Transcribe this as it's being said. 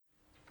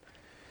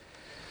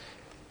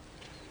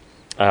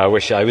I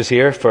wish I was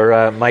here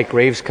for Mike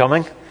Reeves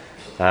coming.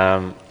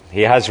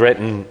 He has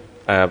written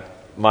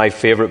my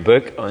favourite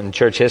book on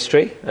church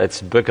history.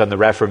 It's a book on the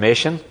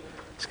Reformation.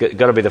 It's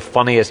got to be the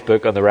funniest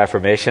book on the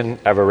Reformation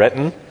ever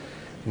written.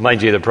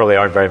 Mind you, there probably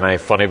aren't very many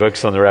funny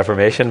books on the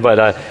Reformation,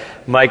 but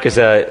Mike is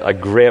a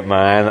great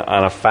man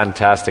and a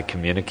fantastic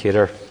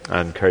communicator.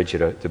 I encourage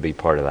you to be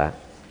part of that.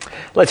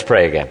 Let's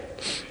pray again.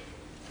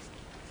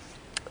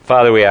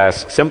 Father, we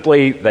ask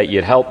simply that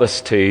you'd help us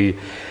to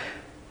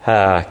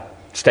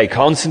stay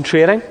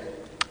concentrating,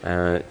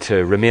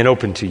 to remain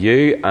open to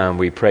you, and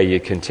we pray you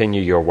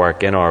continue your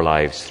work in our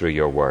lives through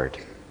your word.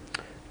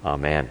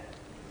 Amen.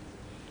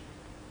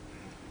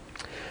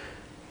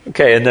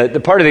 Okay, in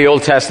the part of the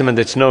Old Testament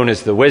that's known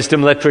as the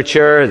wisdom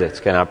literature, that's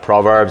kind of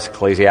Proverbs,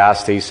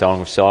 Ecclesiastes, Song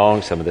of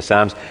Songs, some of the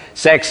Psalms,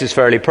 sex is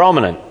fairly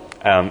prominent.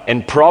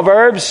 In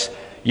Proverbs,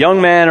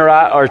 young men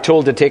are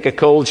told to take a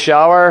cold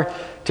shower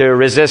to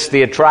resist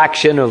the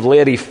attraction of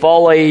lady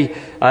folly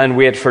and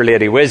wait for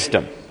lady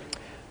wisdom.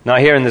 Now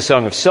here in the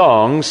Song of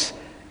Songs,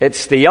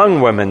 it's the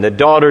young women, the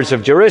daughters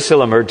of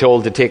Jerusalem, are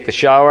told to take the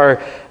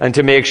shower and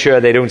to make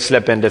sure they don't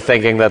slip into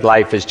thinking that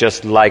life is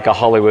just like a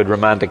Hollywood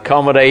romantic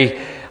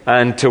comedy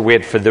and to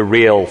wait for the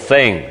real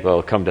thing.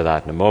 We'll come to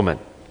that in a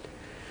moment.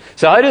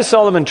 So how does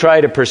Solomon try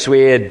to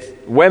persuade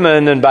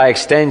women, and by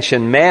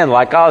extension men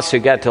like us who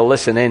get to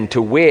listen in,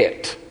 to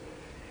wait?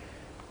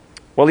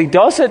 Well, he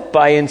does it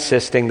by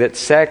insisting that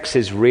sex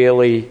is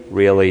really,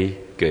 really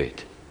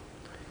good.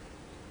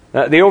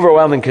 Now, the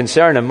overwhelming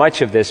concern in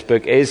much of this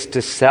book is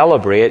to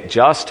celebrate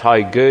just how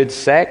good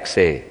sex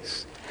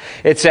is.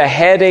 It's a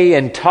heady,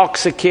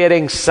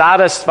 intoxicating,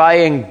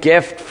 satisfying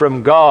gift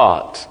from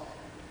God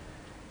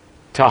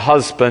to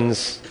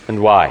husbands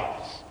and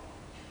wives.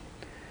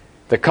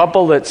 The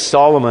couple that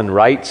Solomon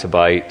writes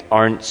about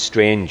aren't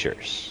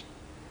strangers.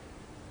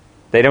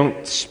 They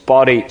don't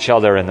spot each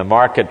other in the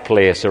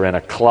marketplace or in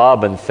a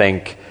club and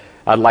think,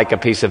 I'd like a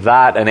piece of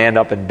that, and end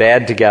up in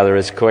bed together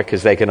as quick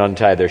as they can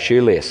untie their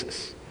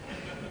shoelaces.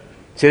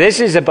 See, this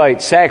is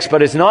about sex,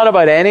 but it's not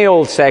about any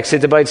old sex.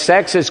 It's about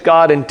sex as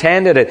God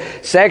intended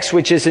it. Sex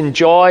which is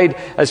enjoyed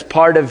as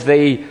part of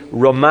the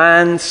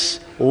romance,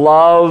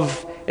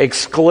 love,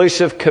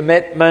 exclusive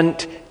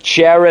commitment,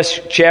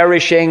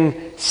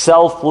 cherishing,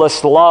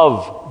 selfless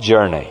love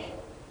journey.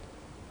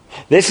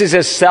 This is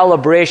a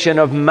celebration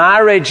of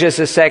marriage as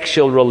a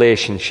sexual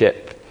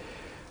relationship,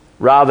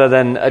 rather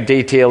than a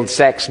detailed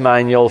sex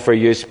manual for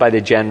use by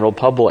the general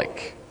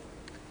public.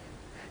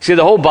 See,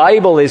 the whole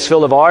Bible is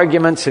full of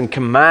arguments and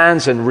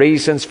commands and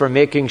reasons for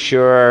making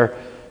sure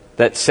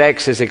that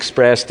sex is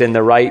expressed in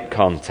the right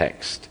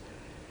context.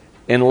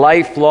 In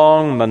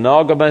lifelong,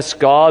 monogamous,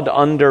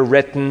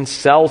 God-underwritten,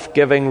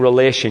 self-giving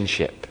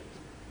relationship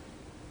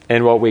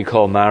in what we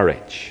call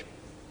marriage.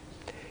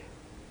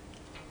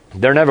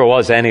 There never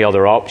was any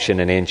other option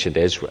in ancient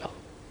Israel.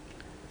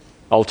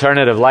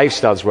 Alternative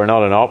lifestyles were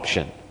not an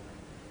option.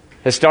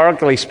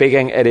 Historically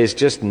speaking, it is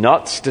just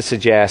nuts to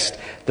suggest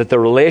that the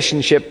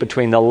relationship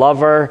between the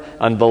lover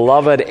and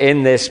beloved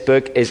in this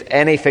book is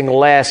anything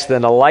less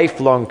than a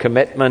lifelong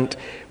commitment,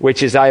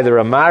 which is either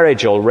a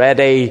marriage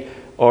already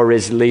or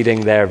is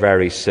leading there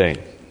very soon.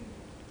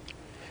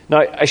 Now,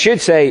 I should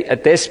say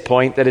at this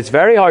point that it's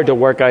very hard to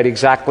work out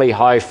exactly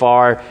how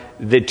far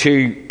the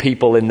two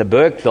people in the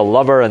book, the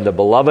lover and the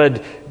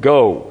beloved,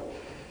 go.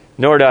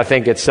 Nor do I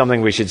think it's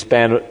something we should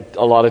spend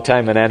a lot of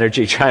time and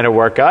energy trying to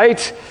work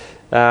out.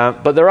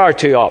 But there are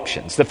two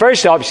options. The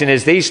first option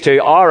is these two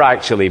are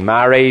actually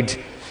married,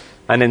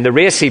 and in the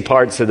racy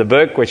parts of the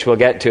book, which we'll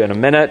get to in a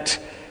minute,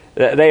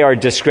 they are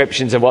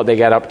descriptions of what they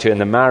get up to in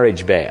the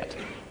marriage bed.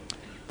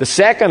 The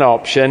second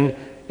option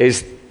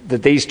is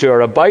that these two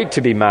are about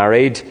to be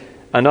married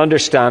and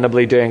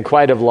understandably doing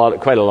quite a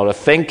lot of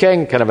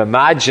thinking, kind of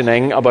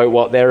imagining about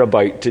what they're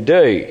about to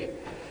do.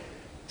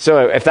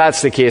 So if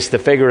that's the case, the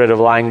figurative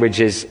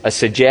language is a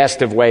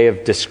suggestive way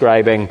of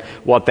describing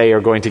what they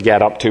are going to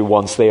get up to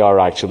once they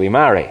are actually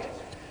married.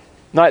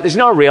 Now, there's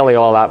not really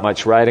all that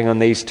much writing on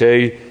these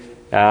two.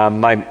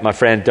 My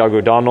friend Doug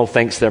O'Donnell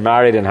thinks they're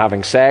married and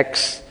having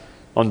sex.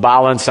 On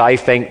balance, I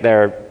think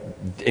they're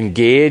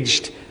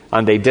engaged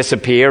and they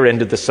disappear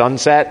into the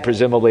sunset,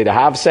 presumably to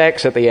have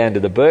sex at the end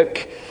of the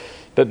book.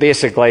 But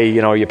basically,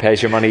 you pay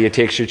your money, you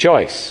take your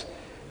choice.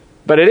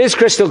 But it is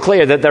crystal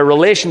clear that their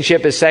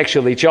relationship is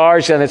sexually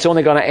charged and it's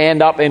only going to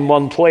end up in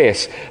one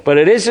place. But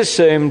it is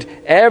assumed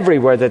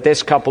everywhere that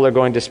this couple are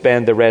going to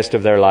spend the rest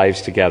of their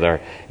lives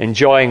together,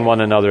 enjoying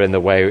one another in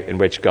the way in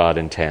which God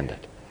intended.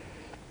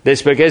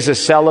 This book is a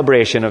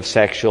celebration of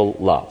sexual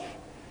love.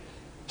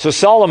 So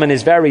Solomon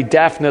is very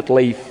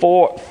definitely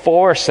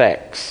for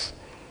sex.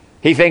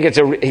 He thinks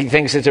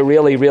it's a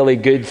really, really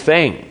good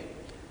thing.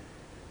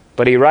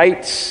 But he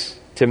writes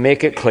to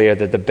make it clear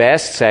that the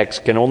best sex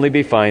can only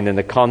be found in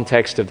the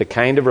context of the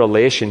kind of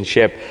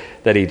relationship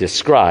that he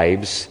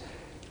describes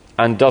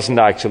and doesn't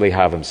actually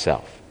have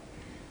himself.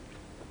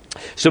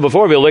 So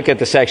before we look at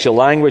the sexual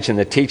language and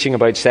the teaching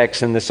about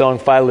sex in the song,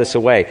 file this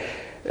away.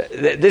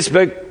 This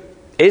book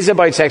is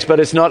about sex, but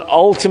it's not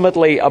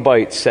ultimately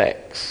about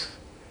sex.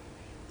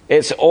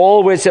 It's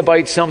always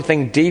about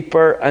something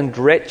deeper and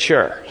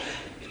richer.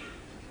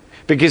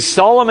 Because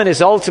Solomon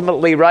is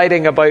ultimately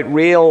writing about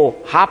real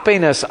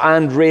happiness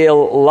and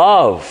real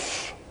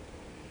love.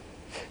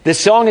 The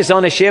song is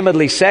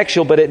unashamedly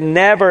sexual, but it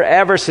never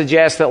ever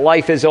suggests that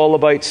life is all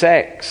about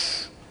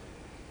sex.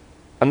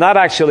 And that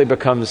actually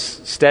becomes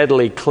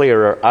steadily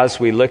clearer as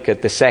we look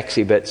at the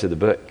sexy bits of the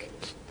book.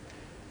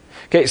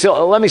 Okay,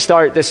 so let me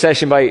start this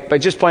session by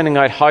just pointing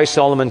out how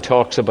Solomon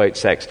talks about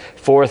sex.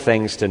 4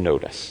 things to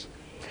notice.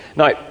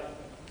 Now,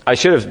 I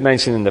should have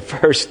mentioned in the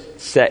first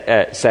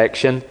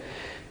section,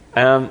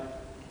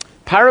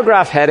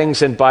 paragraph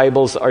headings in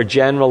Bibles are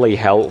generally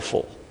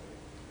helpful.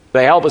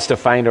 They help us to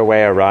find our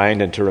way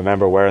around and to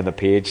remember where on the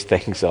page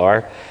things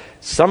are.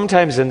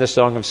 Sometimes in the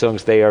Song of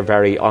Songs, they are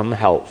very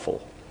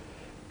unhelpful.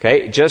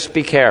 Okay, just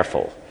be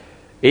careful.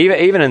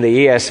 Even in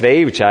the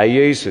ESV, which I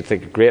use, it's a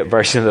great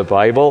version of the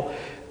Bible,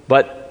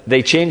 but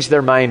they change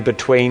their mind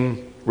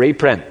between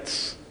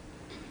reprints.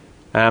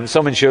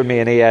 Someone showed me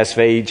an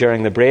ESV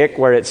during the break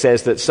where it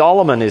says that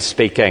Solomon is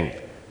speaking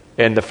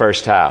in the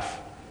first half.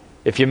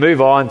 If you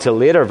move on to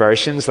later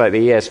versions, like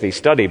the ESV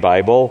Study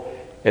Bible,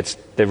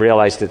 they've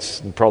realized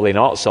it's probably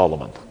not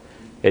Solomon.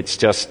 It's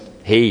just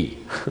he,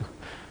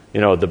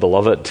 the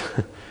beloved.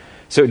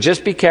 So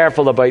just be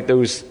careful about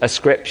those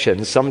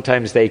ascriptions.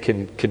 Sometimes they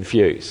can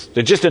confuse.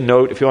 So just a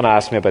note, if you want to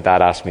ask me about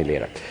that, ask me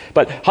later.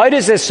 But how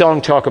does this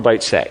song talk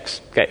about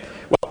sex? Okay.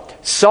 Well,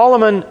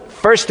 Solomon,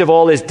 first of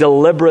all, is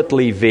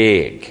deliberately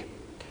vague.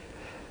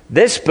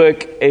 This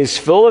book is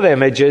full of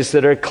images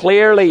that are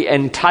clearly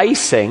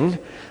enticing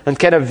and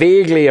kind of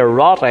vaguely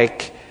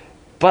erotic,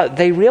 but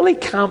they really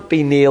can't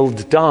be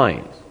nailed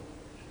down.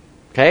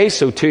 Okay,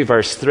 so 2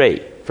 verse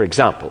 3, for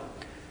example.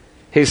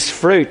 His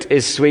fruit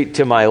is sweet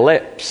to my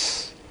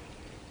lips.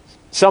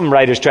 Some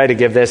writers try to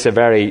give this a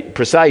very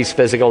precise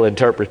physical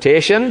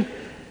interpretation,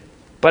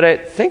 but I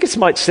think it's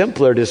much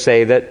simpler to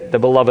say that the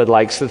beloved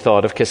likes the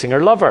thought of kissing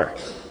her lover.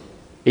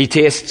 He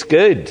tastes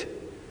good.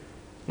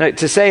 Now,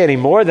 to say any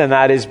more than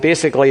that is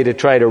basically to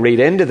try to read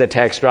into the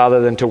text rather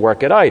than to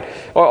work it out.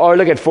 Or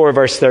look at 4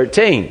 verse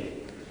 13.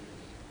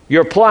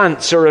 Your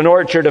plants are an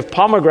orchard of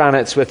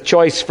pomegranates with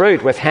choice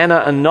fruit, with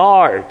henna and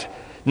nard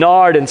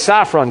and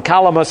saffron,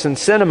 calamus and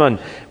cinnamon,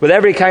 with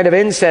every kind of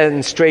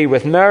incense tree,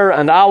 with myrrh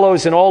and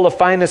aloes and all the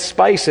finest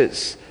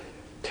spices.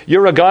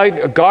 You're a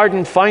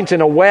garden fountain,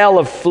 a well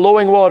of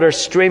flowing water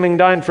streaming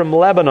down from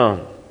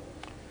Lebanon.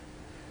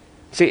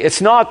 See,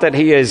 it's not that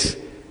he is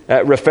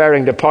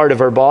referring to part of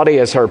her body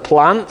as her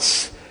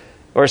plants,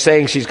 or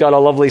saying she's got a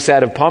lovely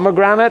set of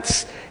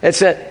pomegranates.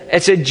 It's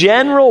a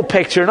general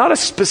picture, not a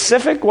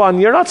specific one.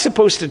 You're not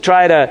supposed to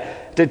try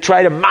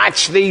to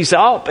match these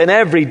up in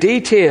every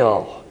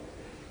detail.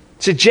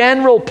 It's a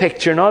general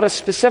picture, not a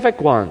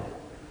specific one.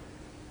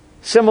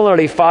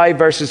 Similarly, 5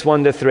 verses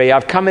 1 to 3.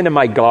 I've come into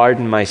my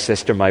garden, my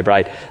sister, my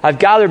bride. I've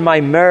gathered my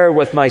myrrh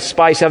with my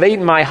spice. I've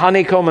eaten my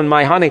honeycomb and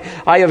my honey.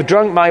 I have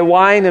drunk my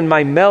wine and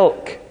my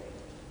milk.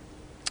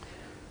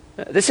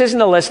 This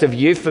isn't a list of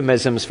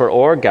euphemisms for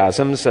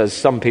orgasms, as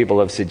some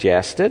people have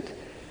suggested.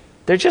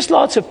 They're just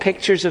lots of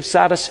pictures of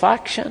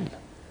satisfaction,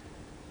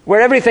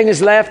 where everything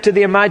is left to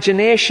the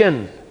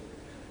imagination.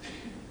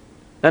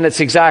 And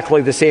it's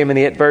exactly the same in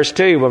 8 verse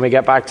 2 when we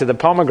get back to the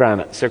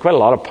pomegranates. There are quite a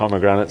lot of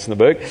pomegranates in the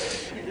book.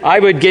 I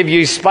would give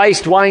you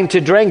spiced wine to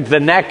drink, the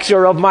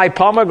nectar of my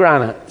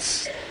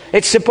pomegranates.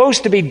 It's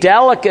supposed to be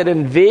delicate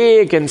and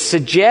vague and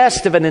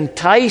suggestive and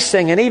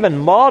enticing and even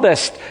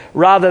modest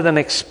rather than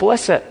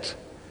explicit.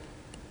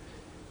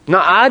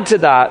 Now add to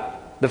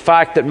that the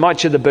fact that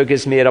much of the book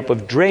is made up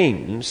of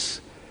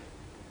dreams,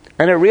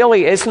 and it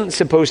really isn't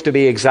supposed to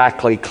be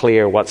exactly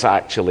clear what's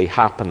actually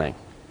happening.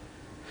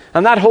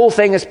 And that whole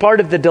thing is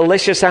part of the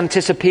delicious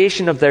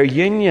anticipation of their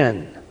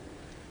union.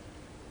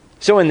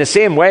 So in the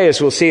same way, as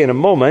we'll see in a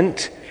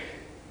moment,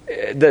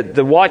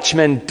 the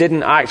watchman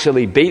didn't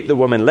actually beat the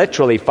woman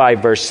literally,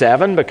 5 verse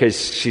 7,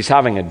 because she's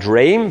having a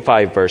dream,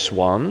 5 verse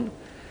 1.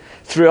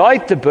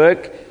 Throughout the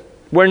book,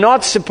 we're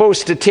not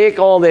supposed to take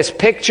all this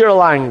picture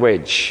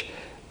language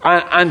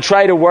and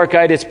try to work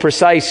out its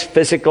precise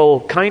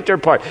physical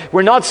counterpart.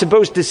 We're not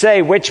supposed to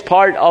say which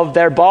part of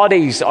their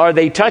bodies are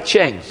they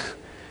touching.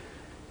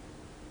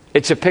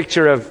 It's a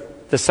picture of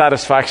the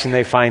satisfaction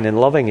they find in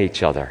loving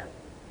each other.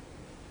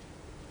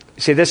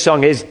 See, this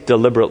song is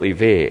deliberately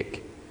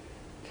vague.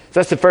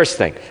 That's the first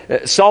thing.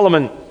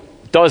 Solomon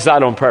does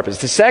that on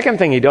purpose. The second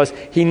thing he does,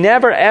 he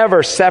never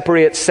ever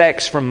separates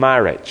sex from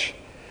marriage.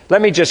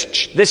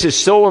 This is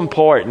so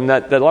important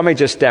that let me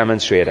just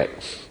demonstrate it.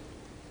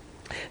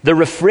 The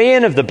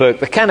refrain of the book,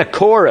 the kind of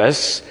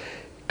chorus,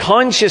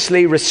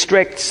 consciously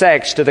restricts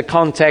sex to the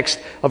context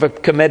of a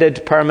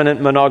committed,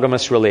 permanent,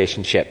 monogamous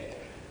relationship.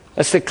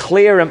 That's the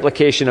clear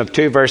implication of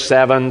 2 verse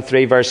 7,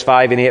 3 verse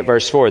 5, and 8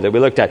 verse 4 that we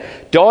looked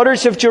at.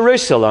 Daughters of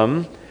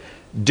Jerusalem,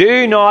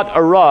 do not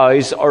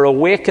arouse or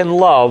awaken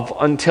love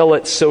until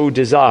it so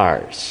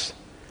desires.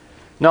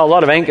 Now, a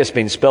lot of ink has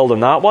been spilled on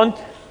that one,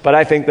 but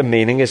I think the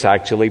meaning is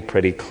actually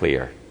pretty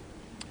clear.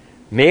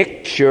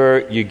 Make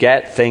sure you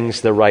get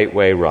things the right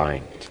way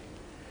round.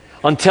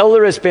 until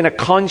there has been a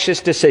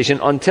conscious decision,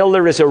 until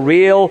there is a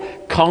real,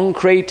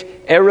 concrete,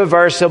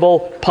 irreversible,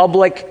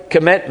 public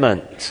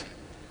commitment.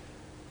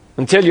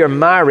 Until you're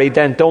married,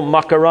 then don't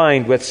muck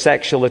around with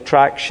sexual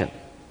attraction.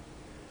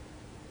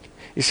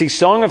 You see,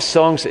 Song of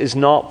Songs is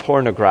not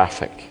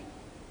pornographic.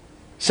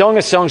 Song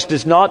of Songs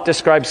does not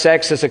describe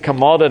sex as a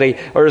commodity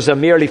or as a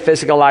merely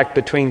physical act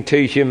between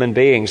two human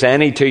beings,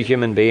 any two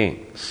human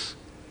beings.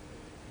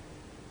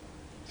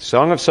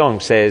 Song of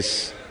Songs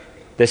says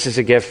this is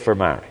a gift for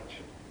marriage.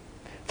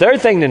 Third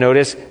thing to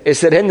notice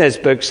is that in this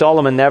book,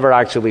 Solomon never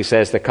actually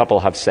says the couple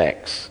have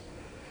sex.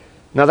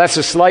 Now, that's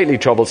a slightly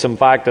troublesome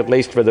fact, at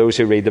least for those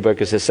who read the book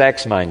as a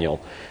sex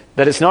manual,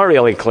 that it's not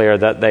really clear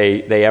that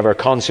they ever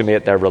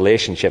consummate their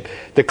relationship.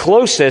 The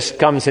closest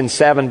comes in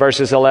 7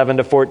 verses 11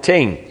 to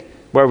 14,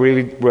 where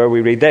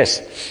we read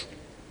this.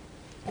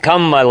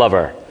 Come, my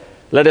lover,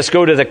 let us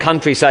go to the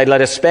countryside.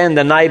 Let us spend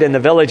the night in the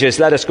villages.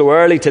 Let us go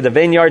early to the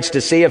vineyards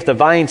to see if the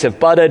vines have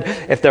budded,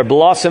 if their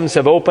blossoms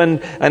have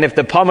opened, and if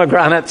the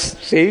pomegranates,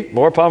 see,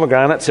 more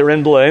pomegranates are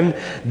in bloom.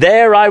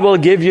 There I will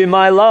give you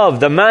my love.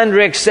 The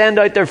mandrakes send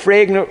out their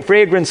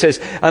fragrances,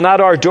 and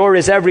at our door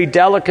is every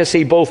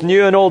delicacy, both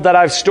new and old, that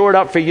I've stored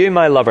up for you,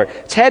 my lover.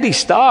 It's heady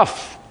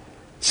stuff.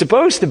 It's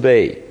supposed to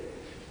be.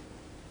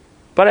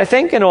 But I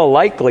think in all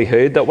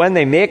likelihood that when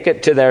they make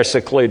it to their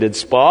secluded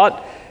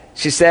spot,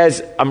 she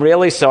says, I'm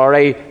really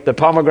sorry, the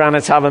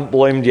pomegranates haven't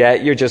bloomed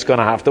yet, you're just going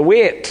to have to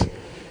wait.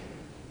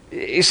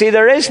 You see,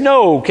 there is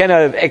no kind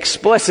of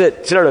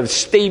explicit, sort of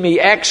steamy,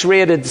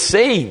 X-rated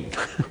scene.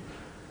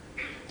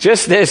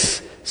 Just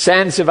this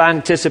sense of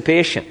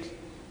anticipation.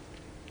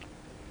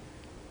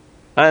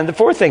 And the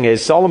fourth thing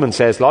is, Solomon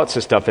says lots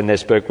of stuff in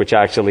this book which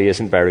actually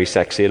isn't very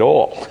sexy at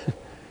all.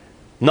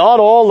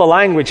 Not all the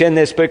language in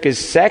this book is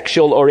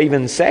sexual or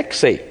even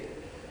sexy.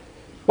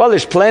 Well,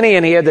 there's plenty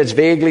in here that's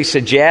vaguely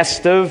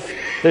suggestive.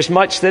 There's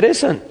much that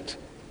isn't.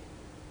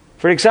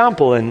 For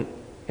example,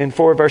 in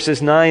 4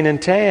 verses 9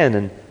 and 10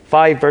 and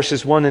 5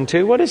 verses 1 and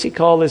 2, what does he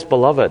call his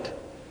beloved?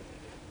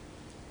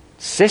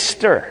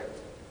 Sister.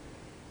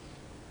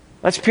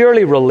 That's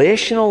purely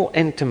relational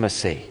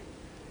intimacy.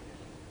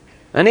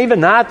 And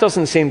even that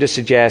doesn't seem to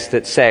suggest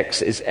that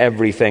sex is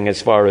everything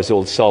as far as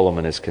old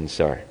Solomon is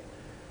concerned.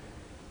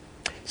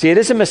 See, it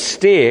is a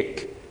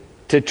mistake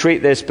to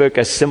treat this book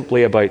as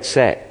simply about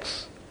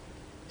sex.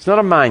 It's not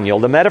a manual.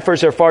 The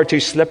metaphors are far too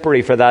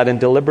slippery for that,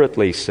 and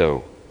deliberately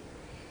so.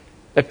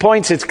 At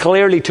points, it's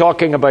clearly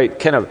talking about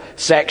kind of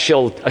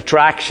sexual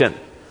attraction.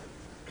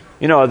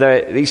 You know,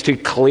 these two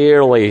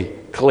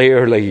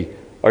clearly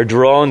are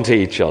drawn to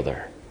each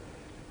other.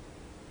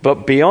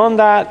 But beyond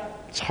that,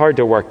 it's hard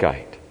to work out.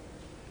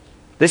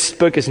 This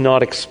book is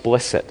not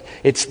explicit.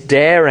 It's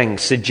daring,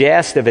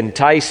 suggestive,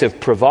 enticing,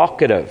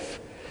 provocative.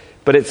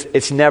 But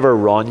it's never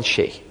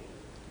raunchy.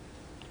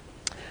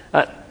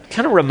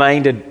 Kind of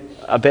reminded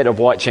a bit of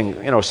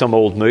watching, some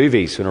old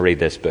movies when I read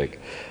this book.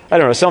 I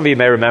don't know, some of you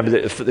may remember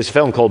this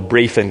film called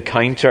Brief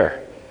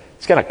Encounter.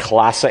 It's kind of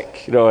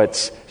classic.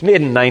 It's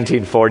made in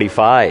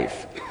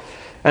 1945.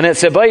 And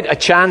it's about a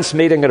chance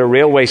meeting at a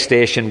railway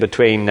station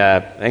between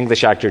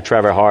English actor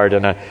Trevor Howard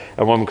and a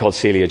woman called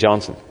Celia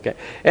Johnson. Okay?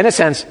 In a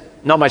sense,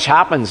 not much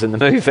happens in the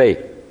movie.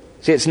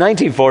 See, it's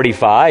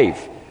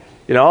 1945.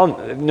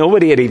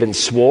 Nobody had even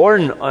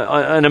sworn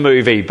in a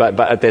movie but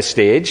at this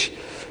stage.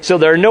 So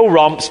there are no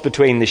romps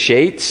between the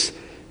sheets.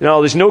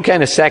 There's no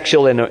kind of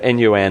sexual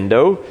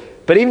innuendo.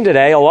 But even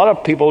today, a lot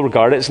of people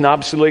regard it as an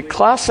absolute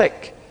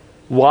classic.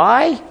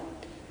 Why?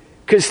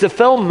 Because the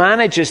film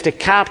manages to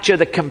capture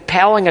the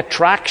compelling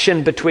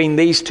attraction between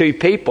these two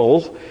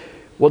people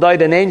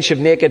without an inch of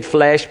naked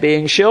flesh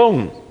being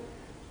shown.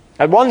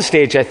 At one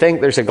stage, I think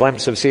there's a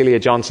glimpse of Celia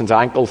Johnson's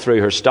ankle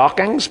through her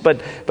stockings,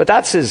 but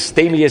that's as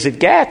steamy as it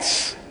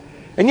gets.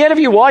 And yet, if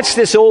you watch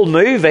this old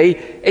movie,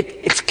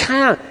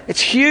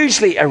 it's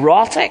hugely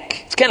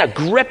erotic. It's kind of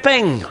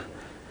gripping.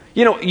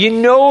 You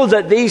know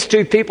that these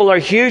two people are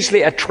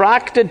hugely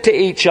attracted to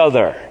each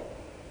other.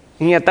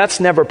 And yet that's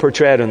never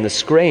portrayed on the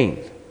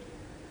screen.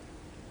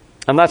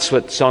 And that's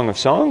what Song of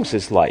Songs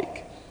is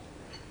like.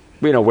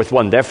 With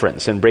one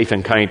difference. In Brief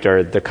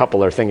Encounter, the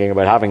couple are thinking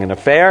about having an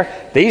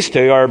affair. These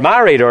two are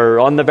married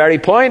or on the very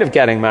point of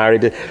getting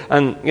married.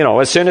 And,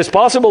 as soon as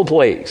possible,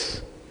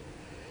 please.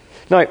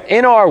 Now,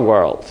 in our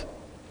world,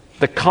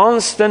 the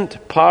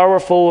constant,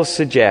 powerful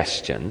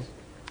suggestion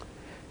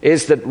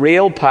is that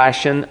real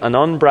passion and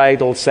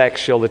unbridled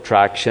sexual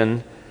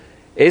attraction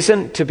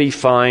isn't to be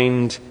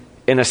found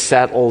in a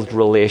settled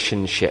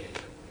relationship,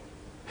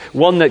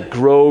 one that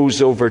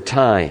grows over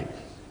time.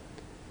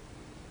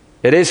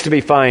 It is to be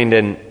found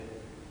in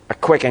a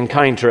quick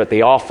encounter at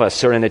the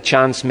office, or in a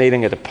chance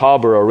meeting at a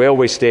pub or a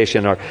railway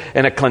station, or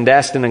in a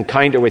clandestine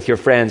encounter with your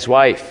friend's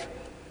wife.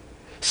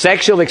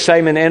 Sexual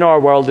excitement in our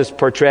world is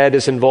portrayed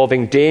as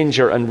involving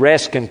danger and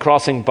risk and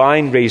crossing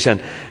boundaries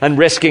and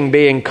risking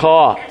being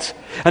caught.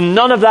 And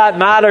none of that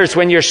matters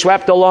when you're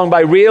swept along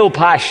by real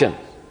passion.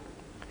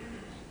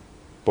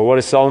 But what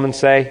does Solomon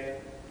say?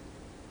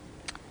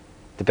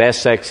 The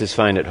best sex is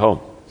found at home,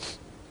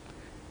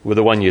 with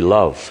the one you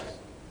love.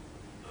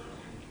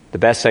 The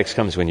best sex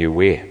comes when you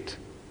wait.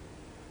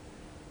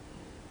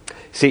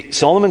 See,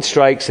 Solomon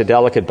strikes a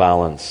delicate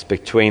balance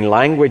between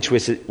language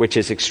which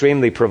is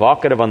extremely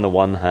provocative on the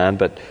one hand,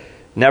 but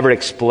never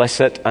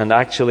explicit and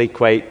actually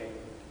quite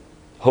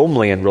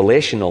homely and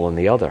relational on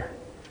the other.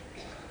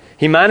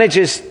 He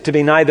manages to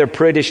be neither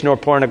prudish nor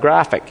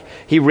pornographic.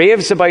 He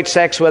raves about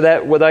sex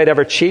without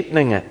ever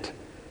cheapening it.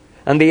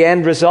 And the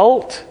end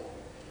result?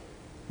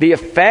 The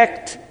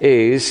effect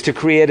is to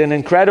create an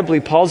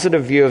incredibly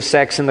positive view of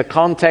sex in the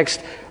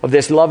context of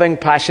this loving,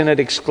 passionate,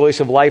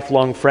 exclusive,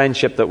 lifelong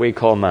friendship that we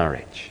call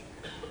marriage.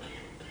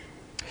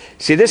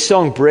 See, this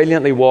song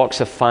brilliantly walks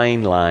a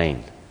fine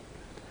line.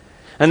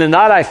 And in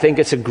that, I think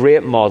it's a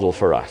great model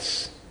for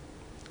us.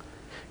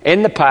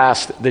 In the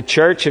past, the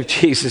Church of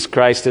Jesus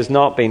Christ has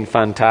not been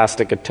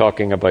fantastic at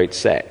talking about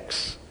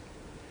sex.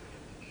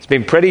 It's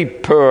been pretty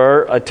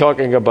poor at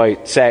talking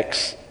about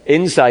sex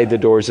inside the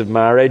doors of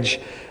marriage,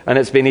 and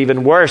it's been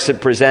even worse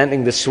at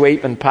presenting the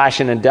sweet and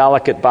passion and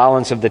delicate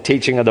balance of the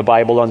teaching of the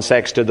Bible on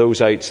sex to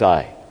those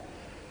outside.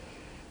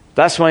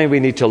 That's why we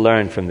need to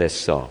learn from this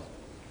song.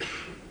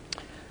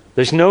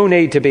 There's no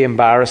need to be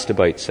embarrassed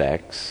about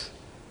sex,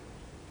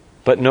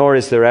 but nor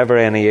is there ever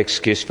any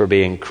excuse for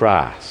being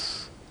crass.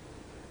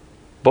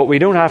 But we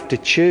don't have to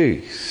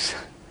choose.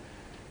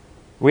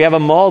 We have a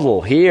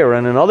model here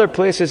and in other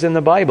places in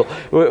the Bible.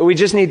 We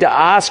just need to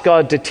ask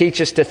God to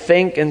teach us to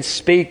think and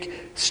speak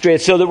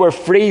straight so that we're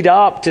freed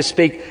up to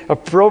speak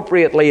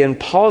appropriately and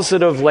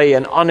positively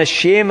and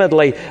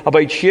unashamedly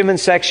about human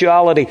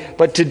sexuality,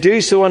 but to do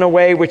so in a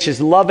way which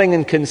is loving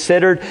and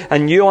considered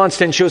and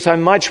nuanced and shows how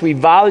much we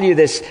value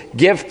this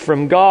gift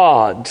from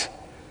God,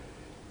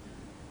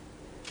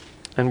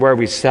 and where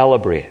we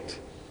celebrate,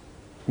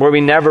 where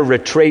we never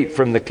retreat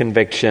from the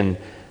conviction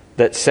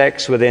that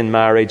sex within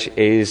marriage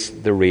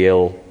is the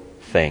real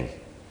thing.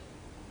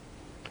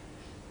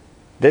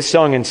 This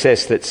song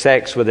insists that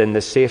sex within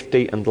the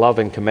safety and love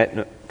and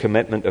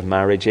commitment of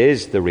marriage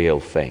is the real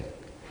thing.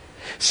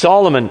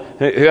 Solomon,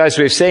 who, as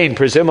we've seen,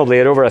 presumably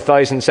had over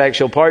 1,000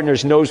 sexual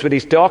partners, knows what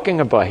he's talking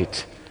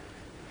about.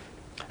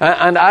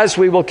 And as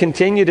we will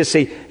continue to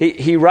see,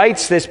 he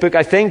writes this book,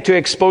 I think, to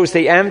expose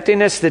the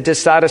emptiness, the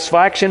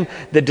dissatisfaction,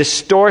 the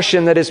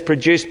distortion that is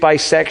produced by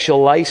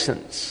sexual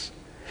license.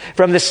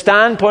 From the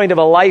standpoint of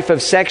a life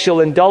of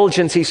sexual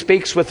indulgence, he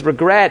speaks with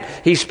regret.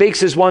 He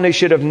speaks as one who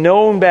should have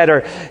known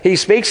better. He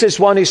speaks as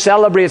one who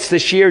celebrates the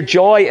sheer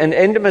joy and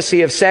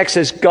intimacy of sex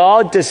as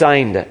God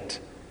designed it.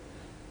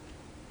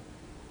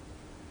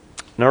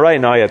 Now,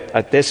 right now,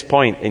 at this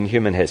point in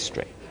human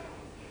history,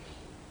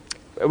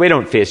 we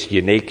don't face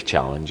unique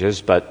challenges,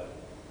 but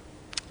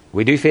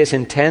we do face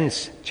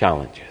intense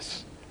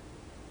challenges.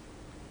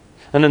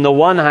 And on the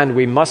one hand,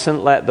 we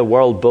mustn't let the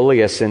world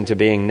bully us into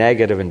being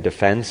negative and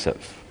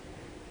defensive.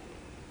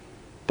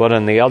 But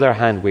on the other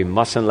hand, we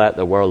mustn't let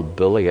the world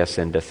bully us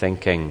into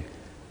thinking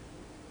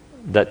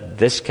that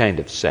this kind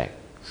of sex,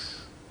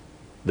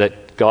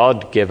 that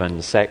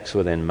God-given sex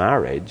within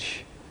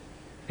marriage,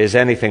 is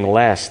anything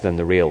less than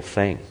the real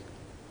thing.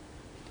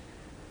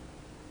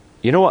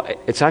 You know what?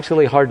 It's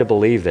actually hard to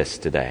believe this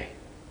today.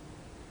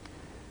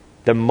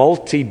 The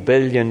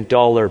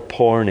multi-billion-dollar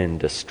porn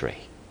industry,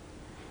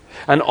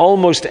 and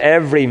almost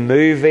every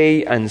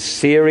movie and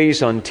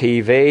series on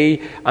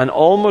TV, and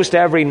almost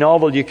every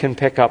novel you can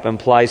pick up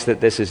implies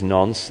that this is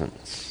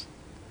nonsense.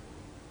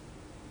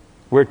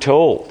 We're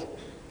told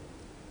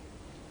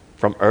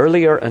from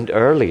earlier and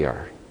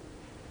earlier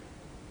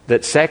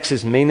that sex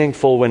is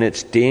meaningful when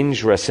it's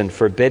dangerous and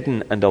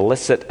forbidden and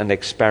illicit and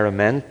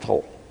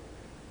experimental.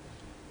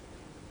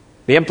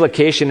 The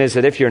implication is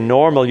that if you're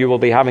normal, you will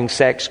be having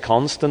sex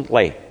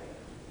constantly.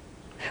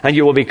 And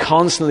you will be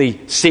constantly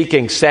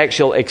seeking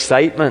sexual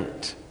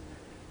excitement.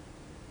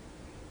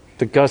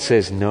 But God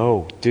says,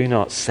 no, do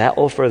not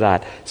settle for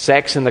that.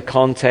 Sex in the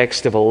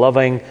context of a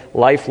loving,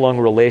 lifelong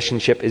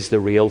relationship is the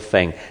real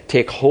thing.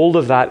 Take hold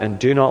of that and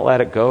do not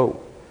let it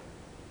go.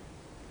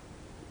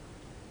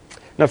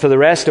 Now, for the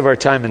rest of our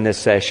time in this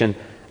session,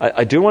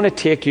 I do want to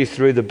take you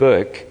through the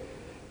book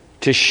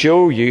to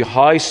show you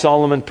how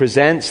Solomon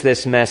presents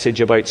this message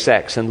about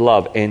sex and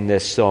love in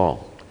this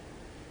song.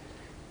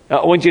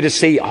 I want you to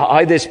see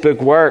how this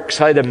book works,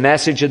 how the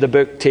message of the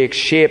book takes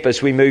shape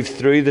as we move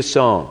through the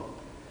song.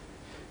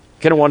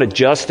 I kind of want to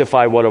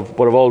justify what I've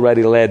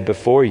already laid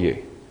before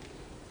you.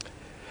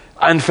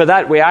 And for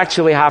that, we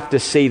actually have to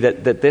see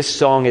that this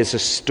song is a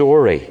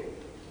story.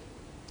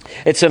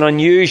 It's an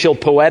unusual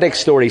poetic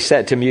story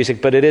set to music,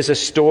 but it is a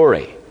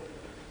story.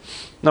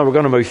 Now, we're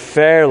going to move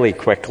fairly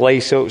quickly,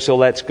 so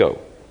let's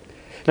go.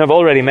 Now, I've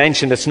already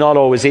mentioned it's not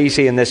always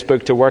easy in this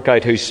book to work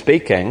out who's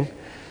speaking.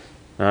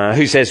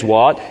 Who says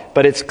what,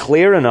 but it's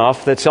clear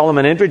enough that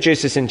Solomon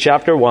introduces in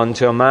chapter 1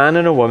 to a man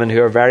and a woman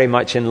who are very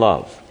much in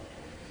love.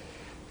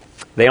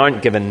 They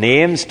aren't given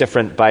names.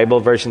 Different Bible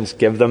versions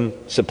give them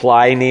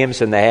supply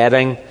names in the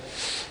heading.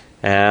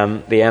 The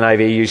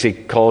NIV usually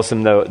calls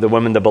them the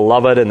woman the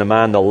beloved and the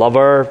man the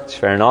lover. It's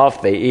fair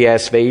enough. The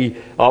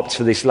ESV opts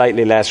for the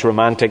slightly less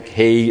romantic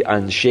he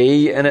and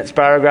she in its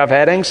paragraph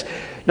headings.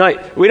 Now,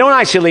 we don't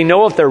actually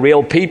know if they're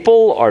real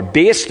people or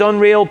based on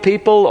real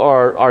people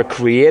or are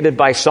created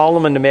by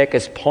Solomon to make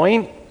his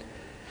point.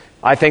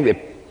 I think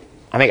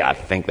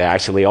they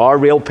actually are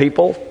real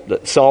people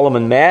that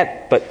Solomon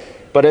met,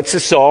 but it's a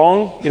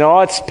song,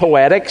 it's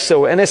poetic,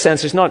 so in a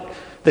sense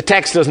the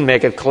text doesn't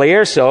make it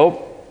clear,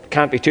 so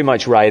can't be too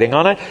much writing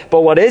on it.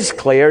 But what is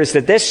clear is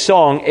that this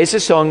song is a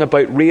song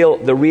about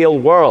the real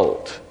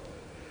world.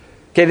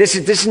 Okay, this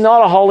is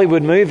not a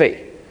Hollywood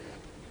movie.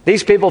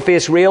 These people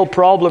face real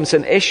problems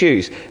and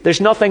issues.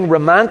 There's nothing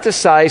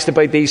romanticized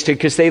about these two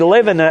because they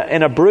live in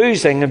a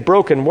bruising and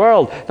broken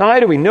world. Now, how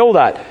do we know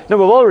that? Now,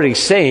 we've already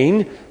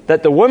seen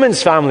that the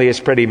woman's family is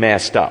pretty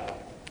messed up.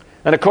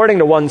 And according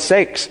to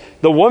 1:6,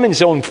 the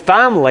woman's own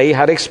family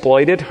had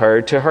exploited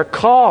her to her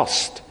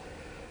cost.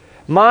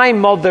 My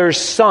mother's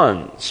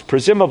sons,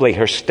 presumably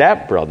her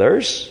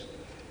stepbrothers,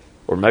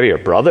 or maybe her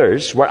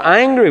brothers, were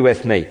angry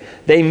with me.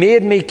 They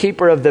made me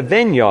keeper of the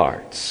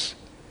vineyards.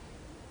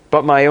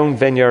 But my own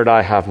vineyard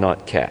I have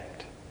not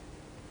kept.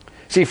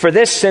 See, for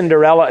this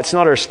Cinderella, it's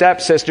not her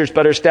stepsisters,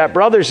 but her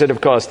stepbrothers that have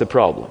caused the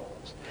problems.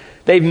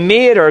 They've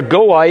made her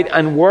go out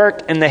and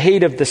work in the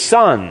heat of the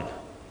sun,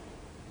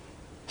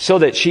 so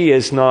that she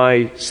is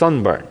now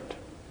sunburned.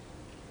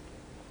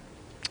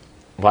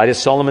 Why does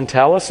Solomon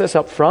tell us this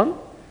up front?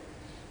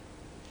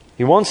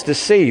 He wants to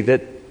see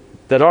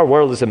that our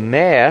world is a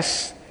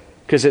mess,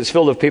 because it's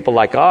full of people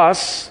like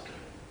us.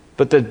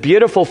 But the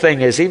beautiful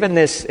thing is, even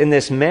in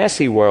this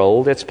messy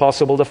world, it's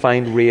possible to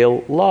find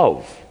real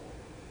love.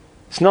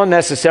 It's not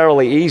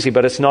necessarily easy,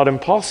 but it's not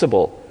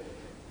impossible.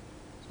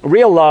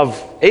 Real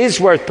love is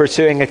worth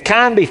pursuing. It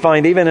can be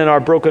found even in our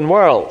broken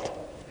world.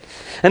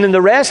 And in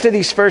the rest of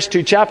these first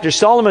 2 chapters,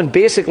 Solomon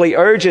basically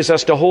urges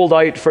us to hold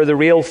out for the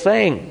real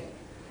thing.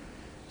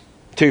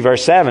 2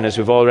 verse 7, as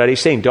we've already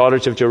seen,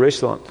 daughters of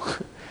Jerusalem,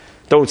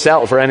 don't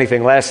settle for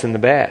anything less than the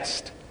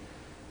best.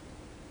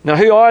 Now,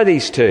 who are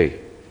these two?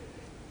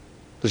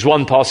 There's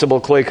one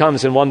possible clue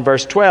comes in 1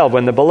 verse 12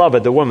 when the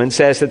beloved, the woman,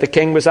 says that the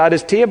king was at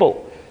his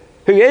table.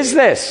 Who is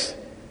this?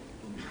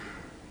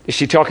 Is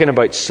she talking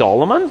about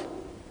Solomon?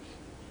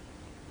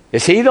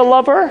 Is he the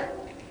lover?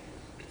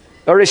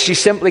 Or is she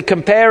simply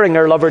comparing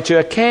her lover to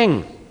a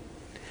king?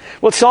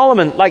 Well,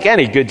 Solomon, like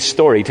any good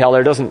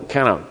storyteller, doesn't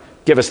kind of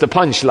give us the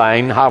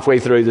punchline halfway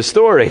through the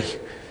story.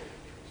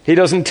 He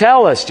doesn't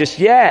tell us just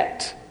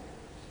yet.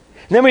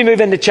 And then we move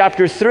into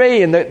chapter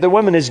 3, and the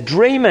woman is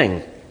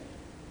dreaming.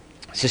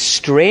 It's a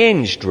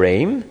strange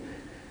dream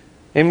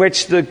in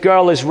which the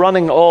girl is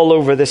running all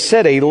over the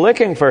city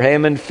looking for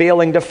him and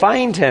failing to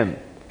find him.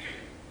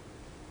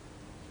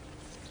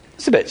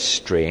 It's a bit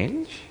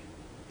strange.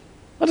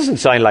 That doesn't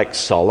sound like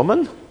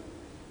Solomon.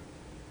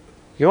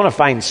 You want to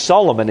find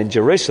Solomon in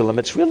Jerusalem,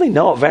 it's really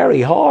not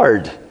very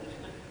hard.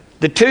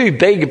 The 2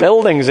 big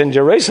buildings in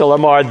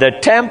Jerusalem are the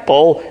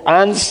temple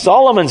and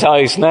Solomon's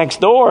house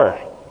next door.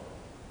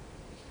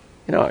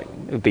 It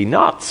would be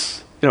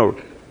nuts.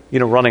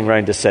 Running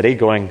around the city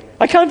going,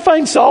 I can't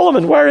find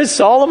Solomon. Where is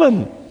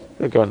Solomon?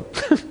 They're going,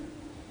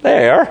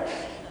 there.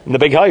 In the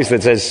big house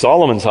that says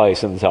Solomon's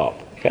house on the top.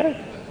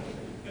 Okay?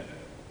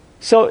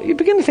 So you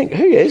begin to think,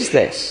 who is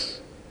this?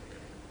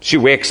 She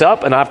wakes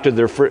up, and after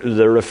the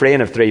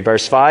refrain of 3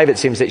 verse 5, it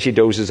seems that she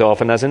dozes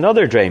off and has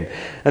another dream.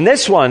 And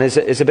this one is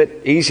a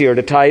bit easier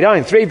to tie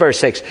down. 3 verse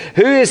 6.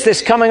 Who is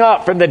this coming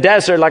up from the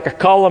desert like a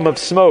column of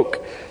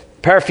smoke,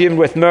 perfumed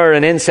with myrrh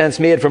and incense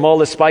made from all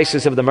the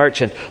spices of the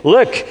merchant?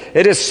 Look,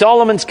 it is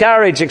Solomon's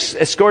carriage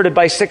escorted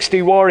by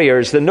 60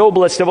 warriors, the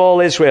noblest of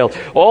all Israel,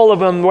 all of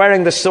them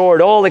wearing the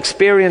sword, all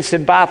experienced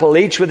in battle,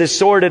 each with his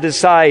sword at his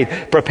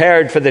side,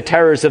 prepared for the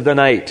terrors of the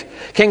night.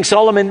 King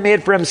Solomon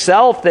made for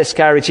himself this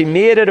carriage. He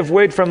made it of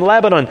wood from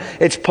Lebanon.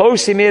 Its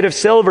posts he made of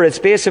silver, its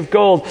base of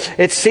gold.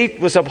 Its seat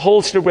was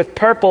upholstered with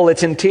purple,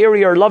 its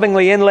interior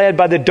lovingly inlaid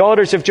by the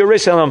daughters of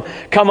Jerusalem.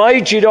 Come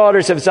out, you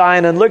daughters of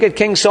Zion, and look at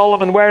King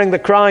Solomon wearing the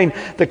crown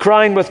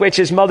with which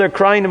his mother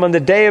crowned him on the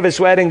day of his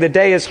wedding, the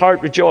day his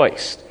heart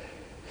rejoiced.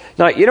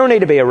 Now, you don't need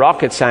to be a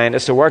rocket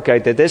scientist to work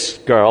out that this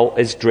girl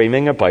is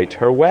dreaming about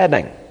her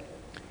wedding.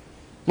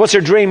 What's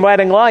her dream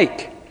wedding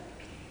like?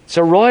 It's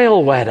a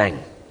royal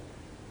wedding.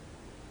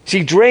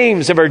 She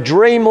dreams of her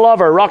dream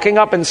lover rocking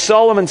up in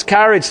Solomon's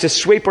carriage to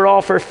sweep her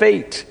off her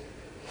feet.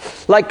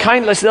 Like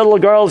countless little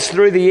girls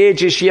through the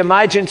ages, she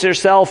imagines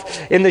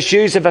herself in the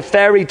shoes of a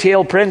fairy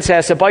tale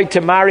princess about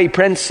to marry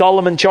Prince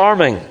Solomon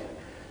Charming.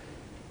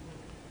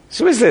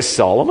 So is this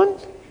Solomon?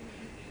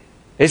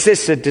 Is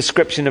this a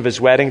description of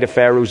his wedding to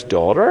Pharaoh's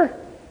daughter,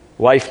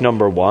 wife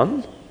number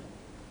 1?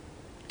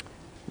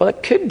 Well,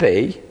 it could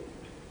be,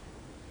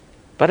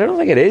 but I don't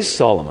think it is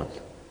Solomon.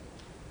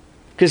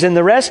 Because in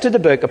the rest of the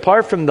book,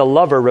 apart from the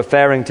lover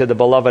referring to the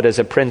beloved as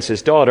a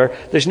prince's daughter,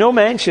 there's no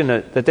mention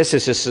that this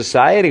is a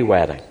society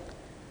wedding.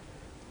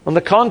 On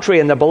the contrary,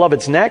 in the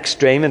beloved's next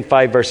dream, in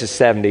 5 verses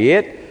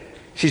 78,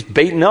 she's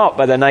beaten up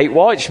by the night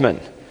watchman,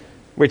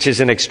 which is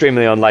an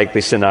extremely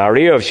unlikely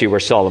scenario if she were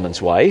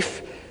Solomon's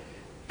wife.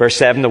 Verse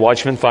 7, the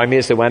watchmen found me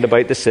as they went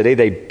about the city.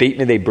 They beat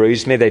me, they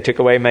bruised me, they took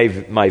away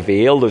my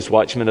veil, those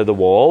watchmen of the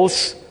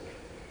walls.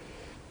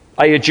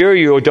 I adjure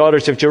you, O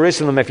daughters of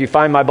Jerusalem, if you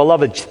find my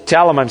beloved,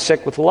 tell him I'm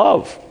sick with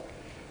love.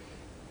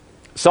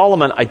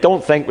 Solomon, I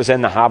don't think, was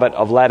in the habit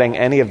of letting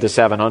any of the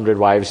 700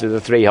 wives or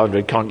the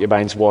 300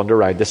 concubines wander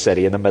around the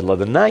city in the middle of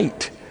the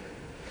night.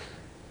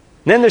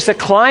 And then there's the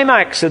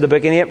climax of the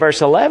book in 8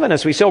 verse 11,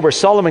 as we saw, where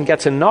Solomon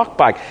gets a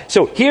knockback.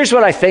 So here's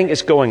what I think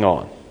is going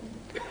on.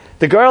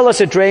 The girl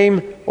has a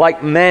dream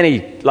like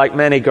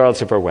many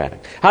girls of her wedding.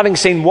 Having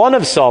seen one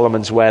of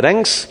Solomon's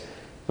weddings,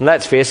 and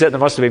let's face it, there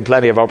must have been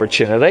plenty of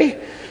opportunity,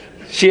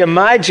 she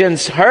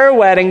imagines her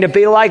wedding to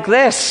be like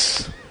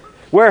this,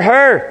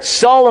 where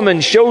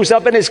Solomon, shows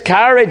up in his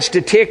carriage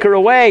to take her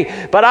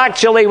away. But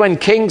actually, when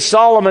King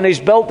Solomon,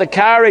 who's built the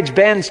carriage,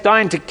 bends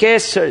down to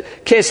kiss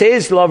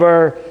his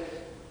lover,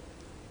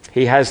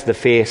 he has the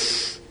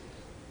face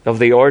of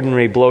the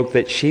ordinary bloke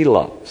that she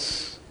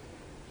loves.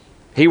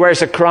 He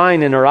wears a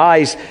crown in her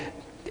eyes.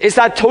 Is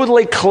that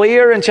totally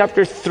clear in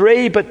chapter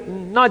 3? But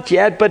not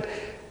yet. But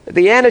at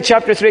the end of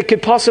chapter 3, it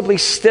could possibly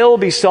still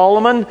be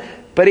Solomon.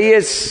 But he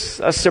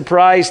is a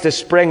surprise to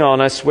spring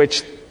on us,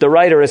 which the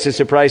writer is a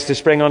surprise to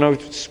spring on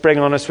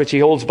us, which he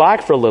holds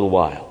back for a little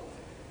while.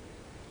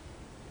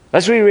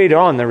 As we read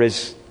on, there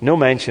is no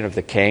mention of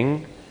the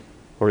king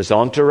or his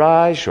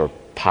entourage or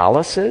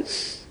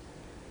palaces.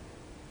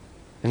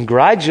 And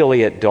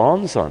gradually it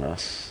dawns on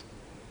us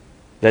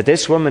that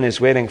this woman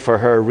is waiting for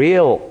her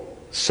real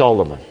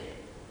Solomon.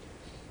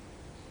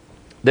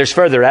 There's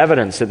further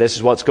evidence that this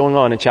is what's going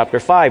on in chapter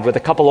 5, with a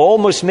couple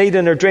almost meet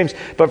in their dreams,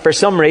 but for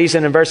some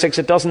reason in verse 6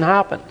 it doesn't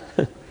happen.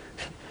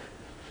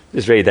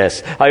 Just read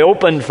this. I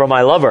opened for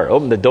my lover,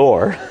 opened the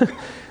door,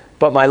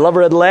 but my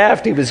lover had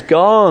left, he was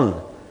gone.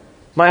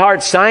 My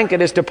heart sank at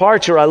his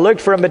departure. I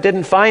looked for him but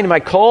didn't find him. I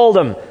called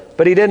him,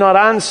 but he did not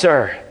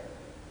answer.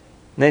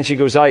 And then she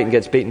goes out and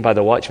gets beaten by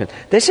the watchman.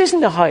 This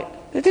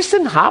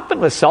didn't happen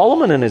with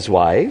Solomon and his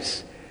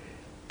wives.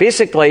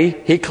 Basically,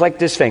 he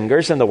clicked his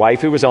fingers and the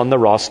wife who was on the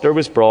roster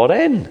was brought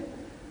in.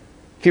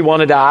 If he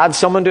wanted to add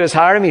someone to his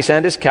harem, he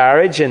sent his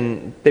carriage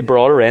and they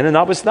brought her in, and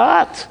that was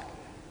that.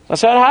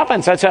 That's how it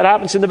happens. That's how it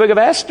happens in the book of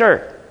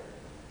Esther.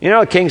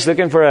 A king's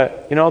looking for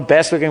a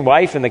best-looking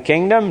wife in the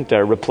kingdom to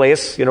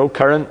replace,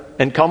 current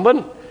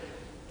incumbent.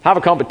 Have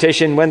a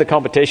competition, win the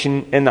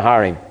competition in the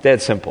harem.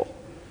 Dead simple.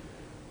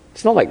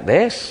 It's not like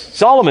this.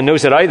 Solomon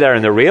knows it out there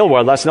in the real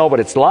world. That's not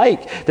what it's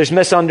like. There's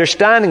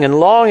misunderstanding and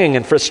longing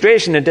and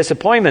frustration and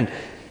disappointment.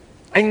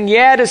 And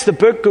yet, as the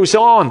book goes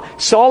on,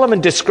 Solomon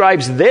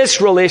describes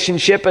this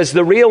relationship as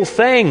the real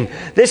thing.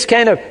 This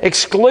kind of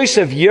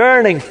exclusive,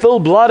 yearning,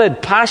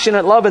 full-blooded,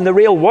 passionate love in the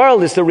real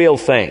world is the real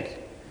thing.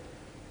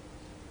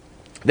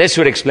 This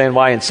would explain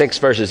why in 6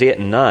 verses 8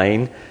 and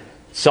 9,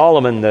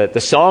 Solomon, the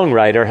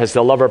songwriter, has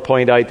the lover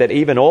point out that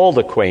even all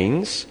the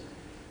queens,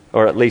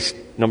 or at least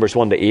numbers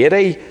 1 to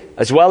 80,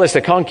 as well as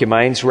the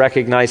concubines,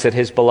 recognize that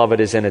his beloved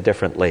is in a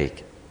different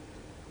league.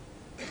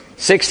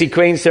 60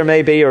 queens there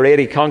may be, or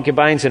 80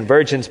 concubines, and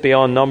virgins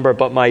beyond number,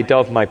 but my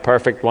dove, my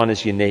perfect one,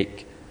 is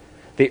unique.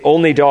 The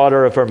only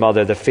daughter of her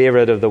mother, the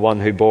favourite of the one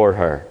who bore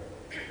her.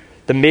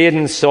 The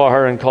maidens saw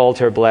her and called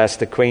her blessed.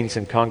 The queens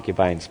and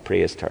concubines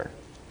praised her.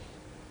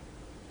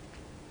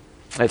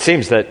 It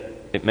seems that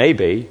it may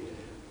be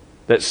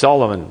that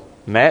Solomon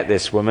met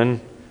this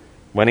woman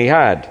when he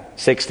had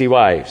 60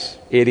 wives,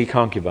 80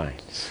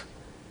 concubines.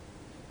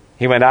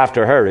 He went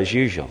after her as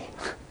usual.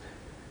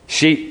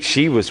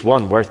 She was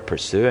one worth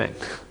pursuing.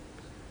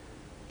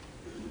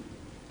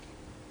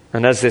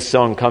 And as this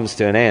song comes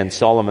to an end,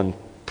 Solomon,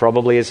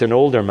 probably as an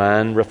older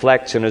man,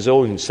 reflects on his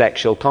own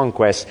sexual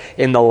conquests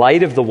in the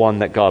light of the one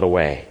that got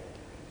away,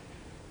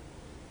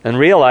 and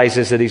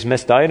realizes that he's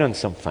missed out on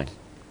something.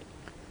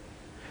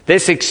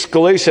 This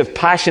exclusive,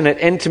 passionate,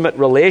 intimate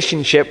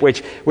relationship,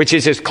 which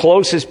is his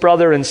closest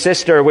brother and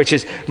sister, which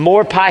is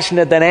more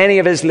passionate than any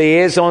of his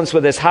liaisons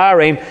with his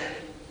harem,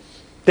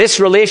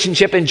 this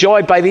relationship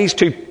enjoyed by these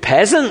two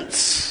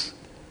peasants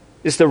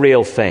is the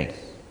real thing.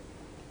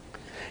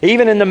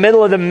 Even in the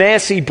middle of the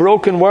messy,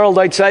 broken world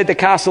outside the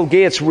castle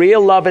gates, real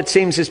love, it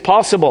seems, is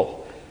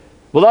possible.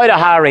 Without a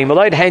harem,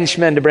 without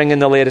henchmen to bring in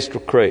the latest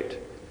recruit.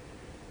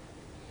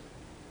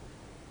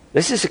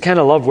 This is the kind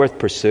of love worth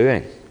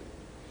pursuing.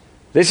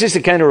 This is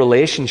the kind of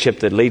relationship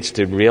that leads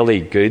to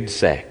really good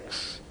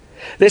sex.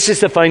 This is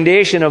the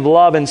foundation of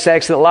love and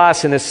sex that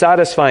lasts and is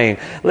satisfying.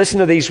 Listen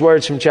to these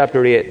words from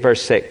chapter 8,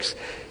 verse 6.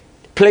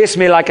 Place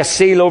me like a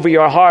seal over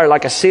your heart,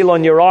 like a seal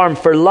on your arm,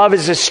 for love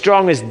is as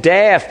strong as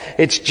death.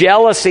 Its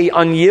jealousy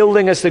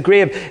unyielding as the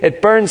grave.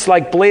 It burns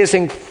like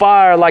blazing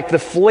fire, like the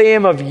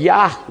flame of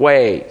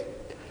Yahweh.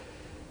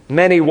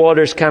 Many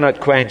waters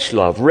cannot quench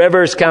love.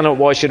 Rivers cannot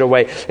wash it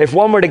away. If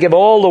one were to give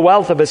all the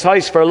wealth of his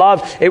house for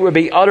love, it would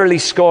be utterly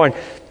scorned.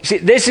 You see,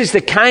 this is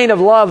the kind of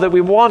love that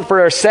we want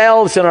for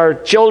ourselves and our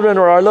children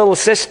or our little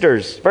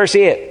sisters. Verse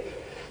 8.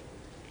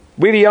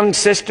 We have a young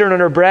sister and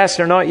her breasts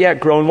are not yet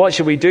grown. What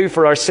shall we do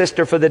for our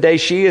sister for the day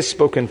she is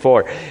spoken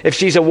for? If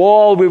she's a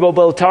wall, we will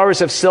build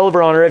towers of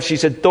silver on her. If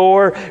she's a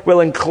door,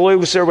 we'll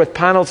enclose her with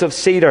panels of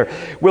cedar.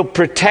 We'll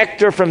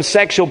protect her from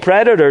sexual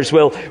predators.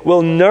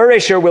 We'll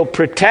nourish her. We'll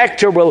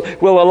protect her. We'll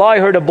allow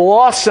her to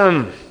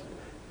blossom.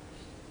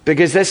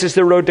 Because this is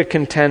the road to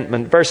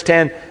contentment. Verse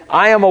 10,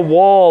 I am a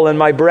wall and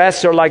my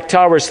breasts are like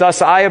towers.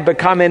 Thus I have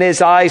become in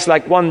his eyes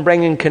like one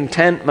bringing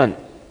contentment.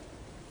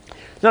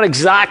 It's not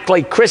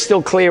exactly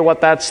crystal clear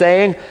what that's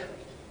saying,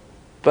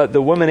 but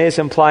the woman is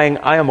implying,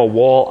 I am a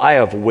wall. I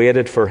have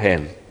waited for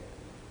him.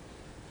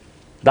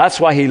 That's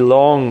why he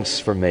longs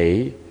for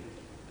me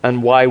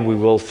and why we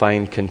will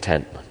find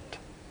contentment.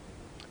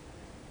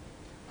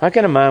 How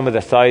can a man with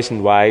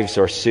 1,000 wives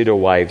or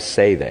pseudo-wives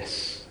say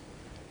this?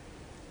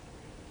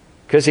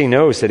 Because he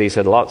knows that he's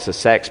had lots of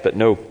sex, but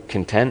no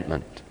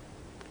contentment.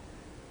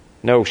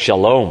 No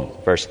shalom,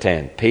 verse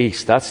 10.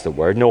 Peace, that's the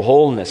word. No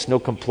wholeness, no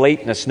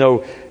completeness,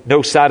 no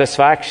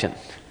satisfaction.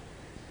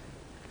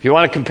 If you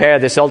want to compare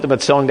this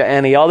ultimate song to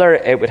any other,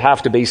 it would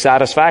have to be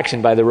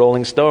Satisfaction by the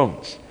Rolling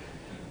Stones.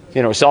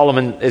 You know,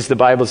 Solomon is the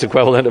Bible's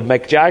equivalent of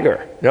Mick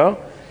Jagger. You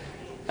know?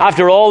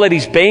 After all that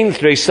he's been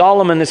through,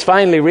 Solomon has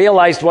finally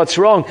realized what's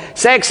wrong.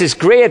 Sex is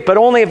great, but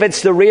only if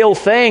it's the real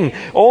thing.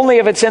 Only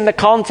if it's in the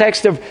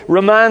context of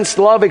romance,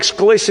 love,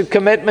 exclusive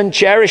commitment,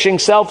 cherishing,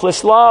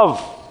 selfless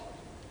love.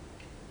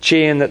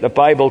 Chain that the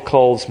Bible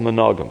calls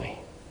monogamy.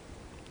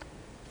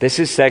 This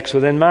is sex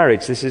within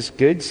marriage. This is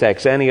good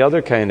sex. Any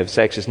other kind of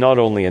sex is not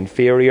only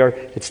inferior,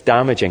 it's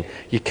damaging.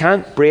 You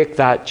can't break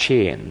that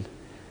chain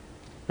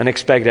and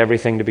expect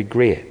everything to be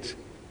great.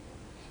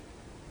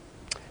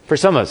 For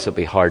some of us, it'll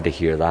be hard to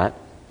hear that.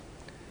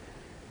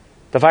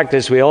 The fact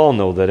is, we all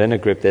know that in a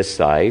group this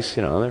size,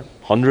 there are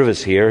 100 of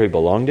us here who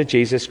belong to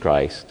Jesus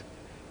Christ,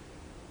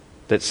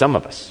 that some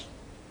of us,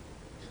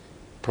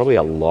 probably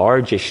a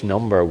largish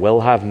number,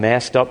 will have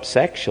messed up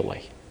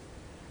sexually.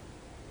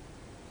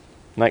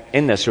 Like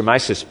in this room, I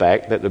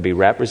suspect that there'll be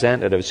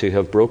representatives who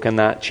have broken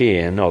that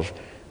chain of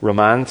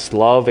romance,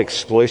 love,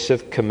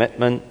 exclusive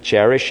commitment,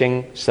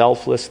 cherishing,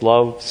 selfless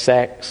love,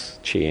 sex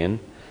chain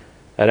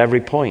at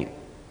every point.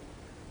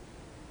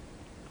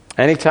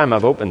 Anytime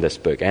I've opened this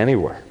book,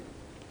 anywhere,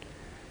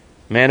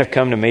 men have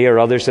come to me or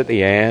others at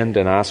the end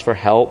and asked for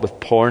help with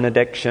porn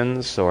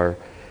addictions or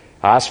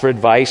asked for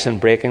advice on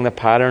breaking the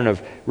pattern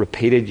of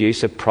repeated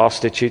use of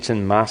prostitutes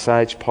in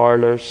massage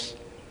parlors,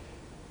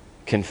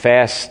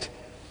 confessed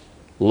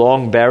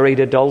long-buried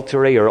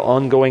adultery or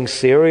ongoing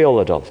serial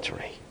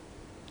adultery.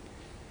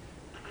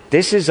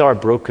 This is our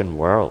broken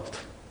world.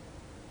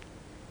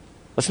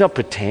 Let's not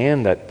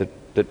pretend that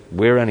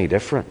we're any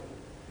different.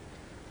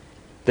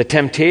 The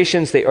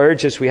temptations, the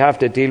urges we have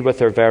to deal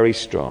with are very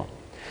strong.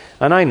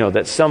 And I know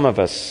that some of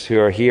us who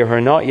are here who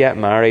are not yet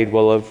married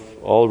will have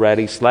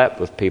already slept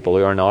with people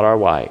who are not our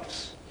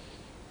wives.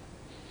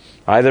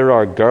 Either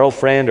our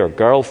girlfriend or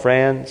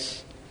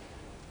girlfriends,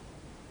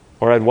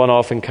 or had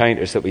one-off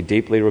encounters that we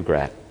deeply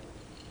regret.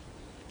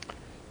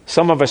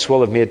 Some of us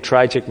will have made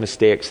tragic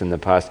mistakes in the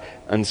past,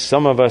 and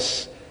some of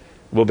us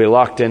will be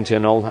locked into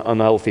an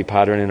unhealthy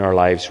pattern in our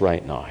lives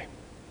right now.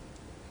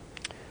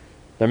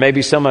 There may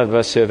be some of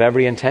us who have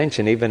every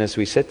intention, even as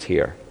we sit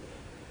here,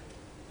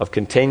 of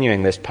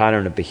continuing this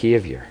pattern of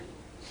behavior.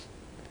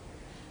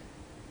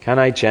 Can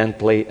I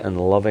gently and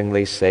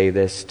lovingly say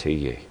this to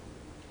you?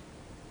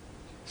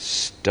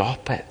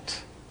 Stop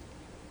it.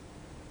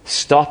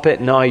 Stop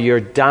it now.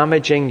 You're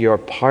damaging your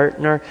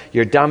partner.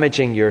 You're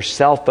damaging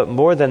yourself. But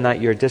more than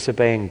that, you're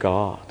disobeying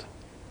God.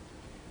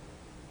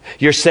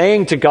 You're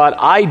saying to God,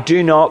 I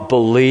do not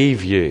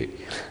believe you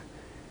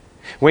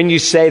when you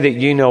say that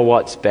you know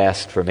what's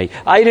best for me.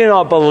 I do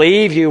not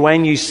believe you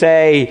when you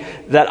say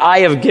that I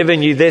have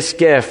given you this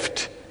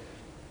gift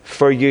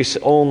for use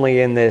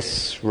only in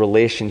this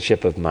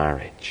relationship of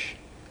marriage.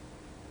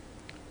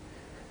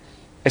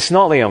 It's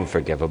not the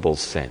unforgivable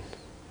sin,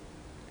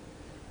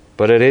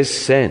 but it is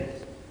sin.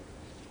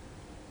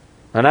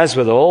 And as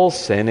with all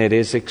sin, it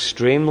is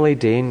extremely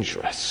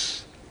dangerous.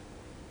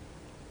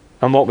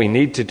 And what we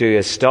need to do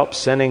is stop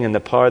sinning in the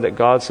power that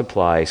God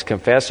supplies,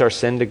 confess our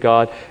sin to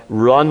God,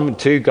 run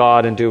to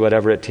God, and do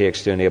whatever it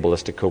takes to enable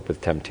us to cope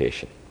with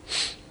temptation.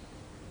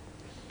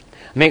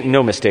 Make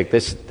no mistake,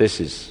 this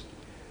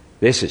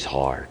is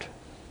hard.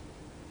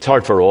 It's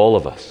hard for all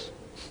of us.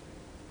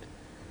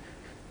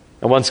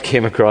 I once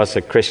came across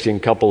a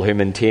Christian couple who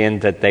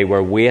maintained that they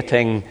were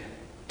waiting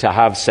to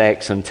have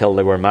sex until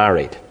they were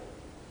married.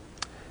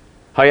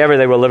 However,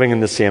 they were living in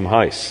the same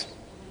house,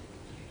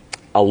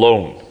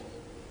 alone.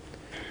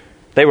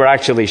 They were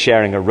actually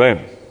sharing a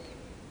room.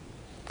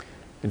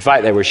 In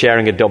fact, they were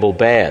sharing a double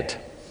bed.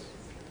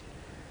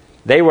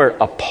 They were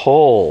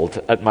appalled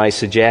at my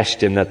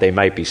suggestion that they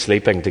might be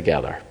sleeping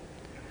together.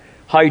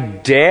 How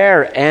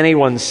dare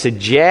anyone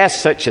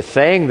suggest such a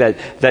thing, that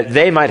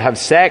they might have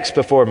sex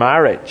before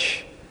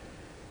marriage?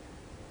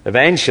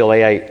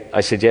 Eventually,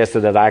 I suggested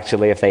that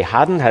actually if they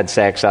hadn't had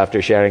sex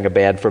after sharing a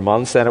bed for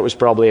months, then it was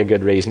probably a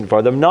good reason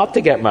for them not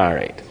to get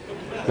married.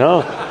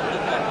 No.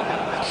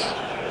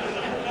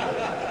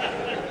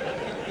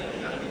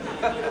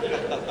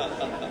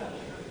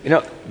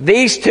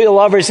 These two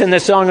lovers in the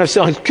Song of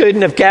Songs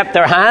couldn't have kept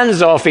their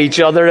hands off each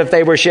other if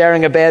they were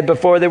sharing a bed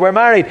before they were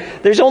married.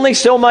 There's only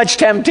so much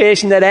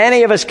temptation that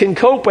any of us can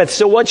cope with,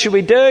 so what should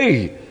we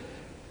do?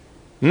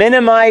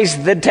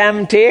 Minimize the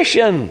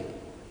temptation.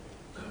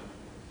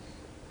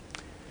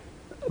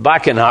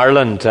 Back in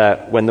Ireland,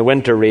 when the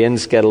winter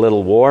rains get a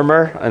little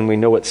warmer and we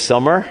know it's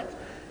summer,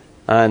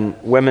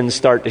 and women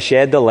start to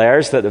shed the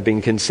layers that have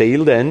been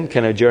concealed in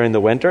kind of during the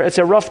winter, it's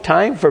a rough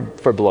time for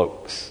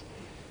blokes.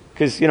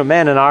 Because,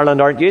 men in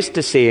Ireland aren't used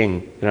to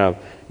seeing,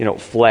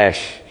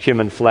 flesh,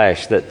 human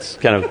flesh that's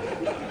kind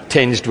of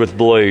tinged with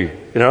blue,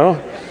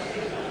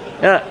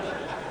 Yeah.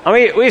 I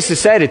mean, we used to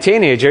say to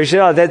teenagers,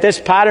 that this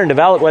pattern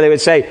developed where they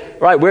would say,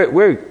 right,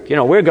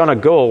 we're going to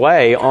go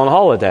away on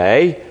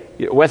holiday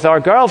with our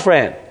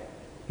girlfriend,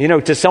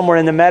 to somewhere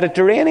in the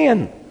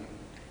Mediterranean,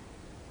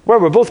 where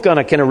we're both going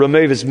to kind of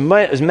remove as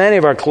many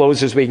of our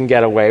clothes as we can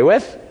get away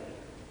with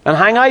and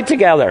hang out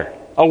together,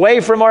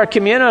 away from our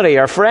community,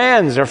 our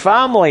friends, our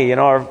family,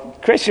 our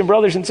Christian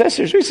brothers and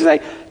sisters. We used to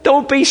say,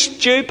 don't be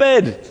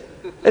stupid.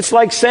 It's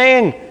like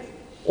saying,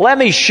 let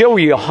me show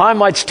you how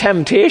much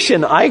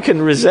temptation I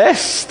can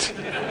resist.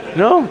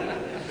 No?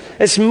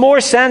 It's more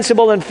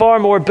sensible and far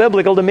more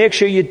biblical to make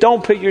sure you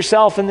don't put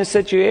yourself in this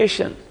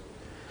situation.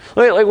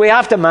 Like we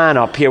have to man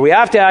up here. We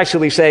have to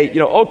actually say,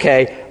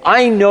 okay,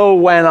 I know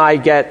when I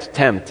get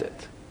tempted.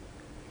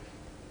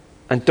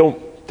 And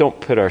don't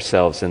put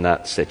ourselves in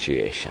that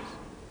situation.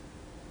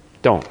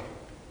 Don't.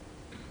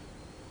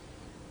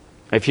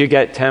 If you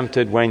get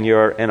tempted when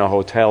you're in a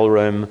hotel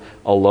room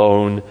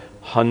alone,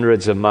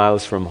 hundreds of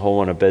miles from home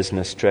on a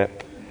business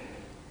trip,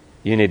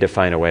 you need to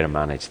find a way to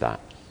manage that.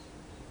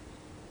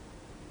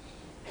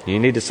 You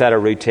need to set a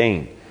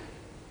routine.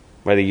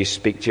 Whether you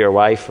speak to your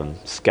wife on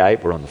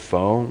Skype or on the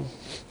phone,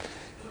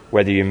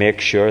 whether you make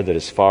sure that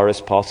as far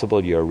as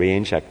possible you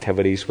arrange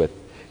activities with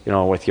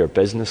your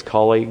business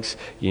colleagues,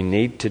 you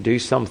need to do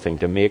something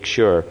to make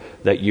sure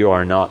that you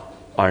are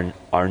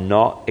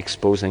not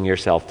exposing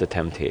yourself to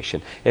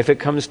temptation. If it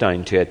comes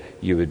down to it,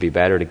 you would be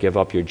better to give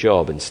up your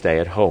job and stay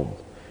at home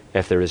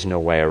if there is no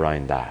way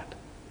around that.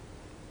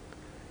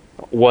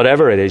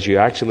 Whatever it is, you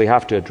actually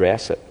have to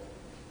address it.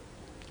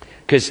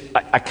 Because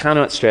I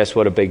cannot stress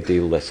what a big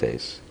deal this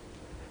is.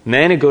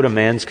 Men who go to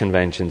men's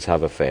conventions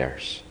have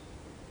affairs.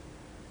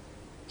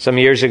 Some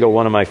years ago,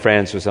 one of my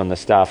friends was on the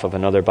staff of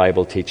another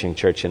Bible teaching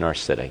church in our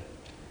city.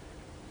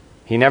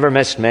 He never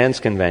missed men's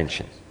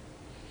convention.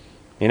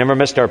 He never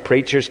missed our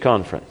preachers'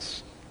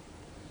 conference.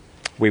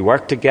 We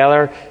worked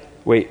together.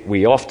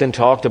 We often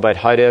talked about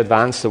how to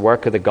advance the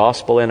work of the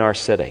gospel in our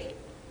city.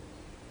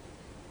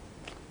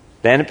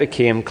 Then it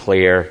became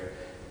clear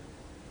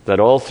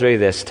that all through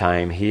this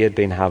time he had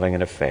been having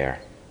an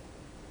affair.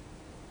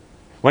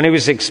 When he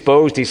was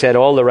exposed, he said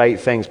all the right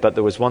things, but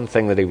there was one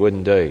thing that he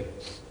wouldn't do.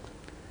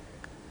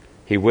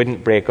 He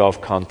wouldn't break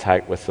off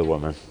contact with the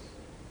woman.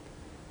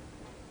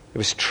 It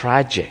was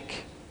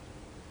tragic.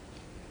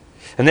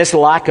 And this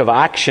lack of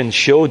action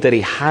showed that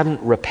he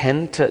hadn't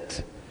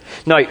repented.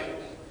 Now,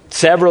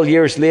 several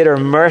years later,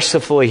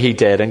 mercifully he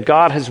did, and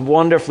God has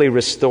wonderfully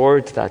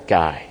restored that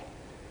guy.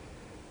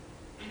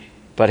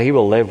 But he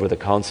will live with the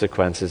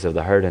consequences of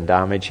the hurt and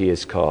damage he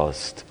has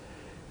caused,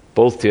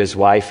 both to his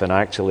wife and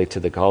actually to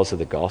the cause of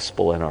the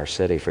gospel in our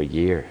city for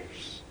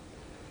years.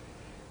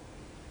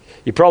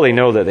 You probably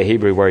know that the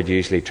Hebrew word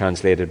usually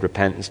translated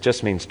repentance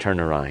just means turn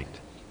around.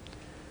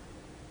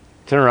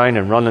 Turn around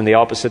and run in the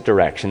opposite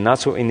direction.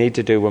 That's what we need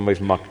to do when we've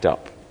mucked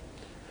up.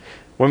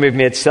 When we've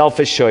made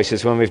selfish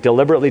choices, when we've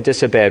deliberately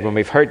disobeyed, when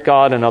we've hurt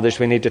God and others,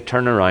 we need to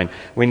turn around.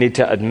 We need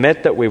to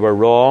admit that we were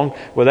wrong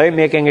without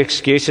making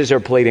excuses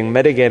or pleading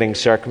mitigating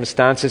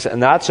circumstances,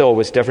 and that's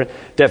always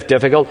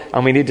difficult,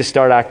 and we need to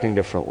start acting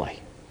differently.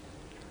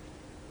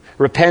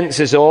 Repentance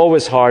is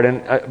always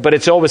hard, but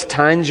it's always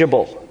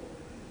tangible.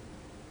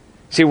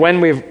 See,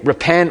 when we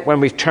repent,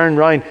 when we've turned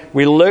round,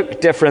 we look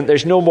different.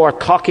 There's no more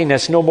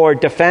cockiness, no more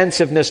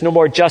defensiveness, no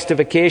more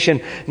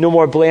justification, no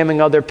more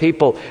blaming other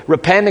people.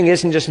 Repenting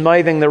isn't just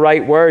mouthing the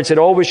right words. It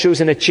always shows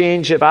in a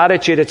change of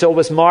attitude. It's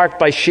always marked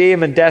by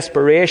shame and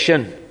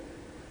desperation.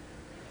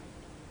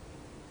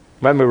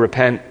 When we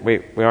repent,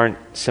 we aren't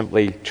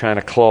simply trying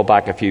to claw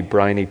back a few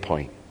brownie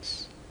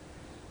points.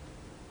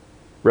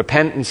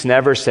 Repentance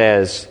never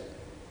says,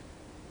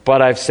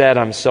 but I've said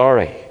I'm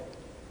sorry.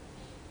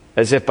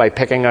 As if by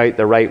picking out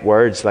the right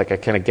words, like a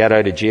kind of get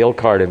out of jail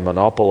card in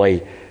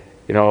Monopoly,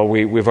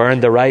 we've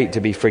earned the right to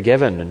be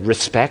forgiven and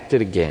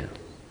respected again.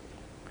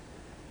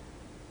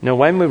 No,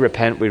 when we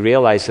repent, we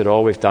realize that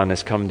all we've done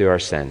is come to our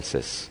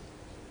senses.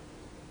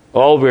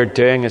 All we're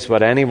doing is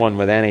what anyone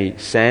with any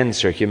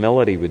sense or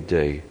humility would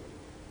do.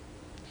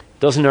 It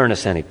doesn't earn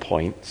us any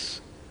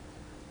points.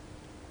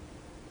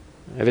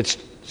 If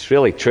it's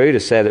really true to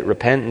say that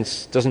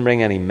repentance doesn't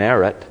bring any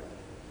merit,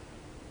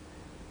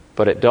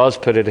 but it does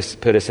put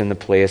us in the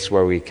place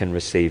where we can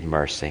receive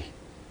mercy.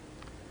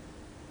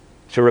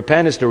 To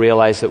repent is to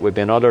realize that we've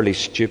been utterly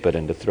stupid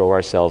and to throw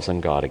ourselves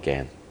on God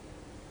again.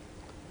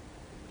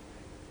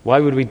 Why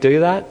would we do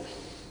that?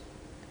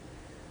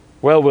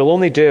 Well, we'll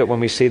only do it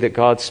when we see that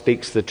God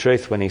speaks the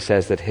truth when he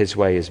says that his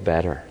way is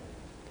better.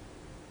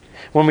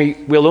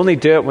 We'll only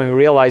do it when we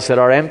realize that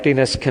our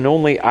emptiness can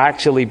only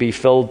actually be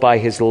filled by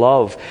his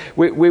love.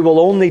 We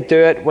will only do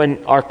it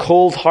when our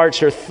cold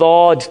hearts are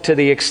thawed to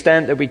the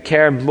extent that we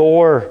care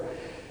more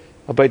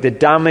about the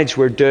damage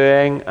we're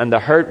doing and the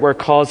hurt we're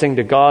causing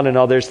to God and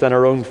others than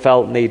our own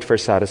felt need for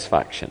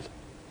satisfaction.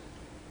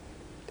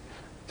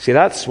 See,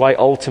 that's why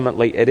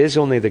ultimately it is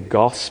only the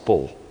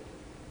gospel,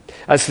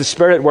 as the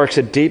Spirit works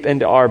it deep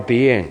into our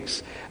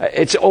beings.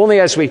 It's only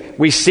as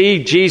we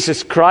see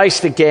Jesus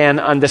Christ again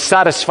and the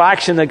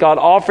satisfaction that God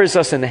offers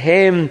us in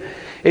Him,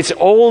 it's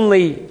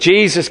only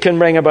Jesus can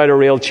bring about a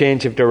real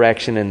change of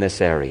direction in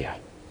this area.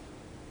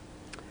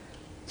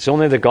 It's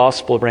only the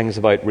gospel brings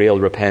about real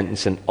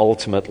repentance and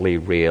ultimately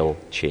real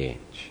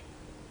change.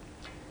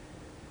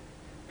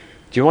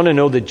 Do you want to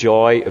know the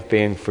joy of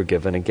being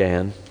forgiven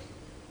again?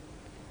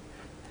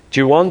 Do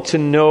you want to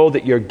know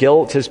that your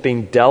guilt has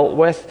been dealt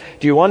with?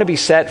 Do you want to be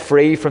set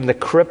free from the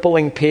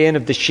crippling pain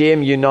of the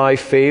shame you now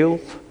feel?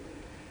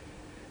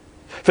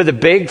 For the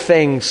big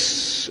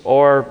things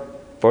or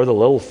for the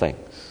little things?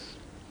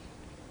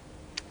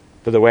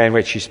 For the way in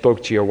which you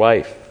spoke to your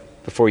wife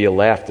before you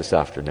left this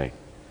afternoon?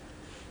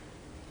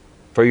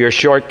 For your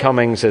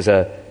shortcomings as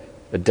a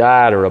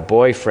dad or a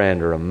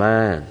boyfriend or a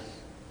man?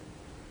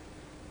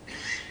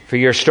 For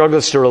your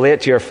struggles to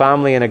relate to your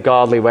family in a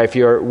godly way? For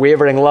your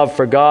wavering love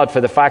for God?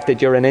 For the fact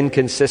that you're an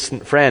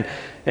inconsistent friend?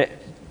 Do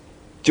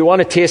you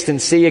want to taste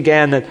and see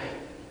again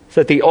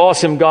that the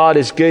awesome God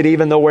is good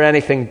even though we're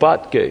anything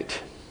but good?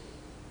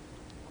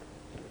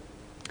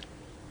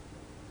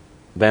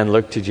 Then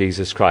look to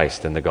Jesus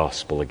Christ and the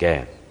gospel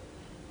again.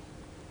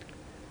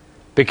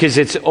 Because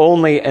it's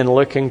only in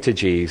looking to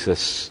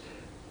Jesus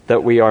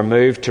that we are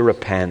moved to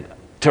repent,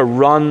 to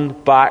run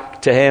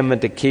back to Him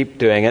and to keep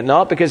doing it.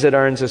 Not because it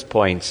earns us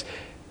points,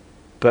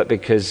 but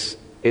because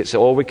it's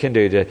all we can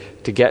do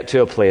to get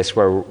to a place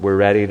where we're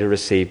ready to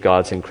receive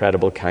God's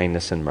incredible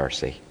kindness and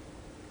mercy,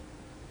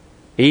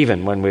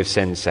 even when we've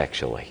sinned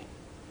sexually.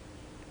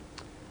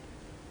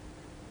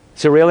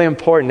 It's a really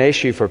important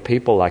issue for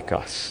people like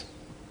us.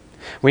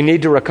 We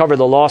need to recover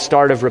the lost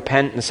art of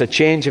repentance, a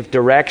change of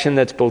direction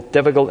that's both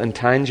difficult and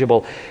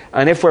tangible.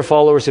 And if we're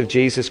followers of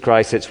Jesus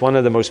Christ, it's one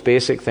of the most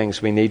basic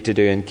things we need to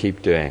do and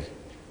keep doing.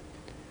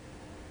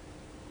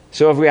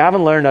 So if we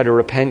haven't learned how to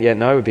repent yet,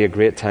 now would be a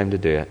great time to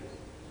do it.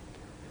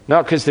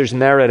 Not because there's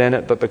merit in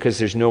it, but because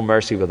there's no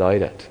mercy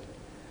without it.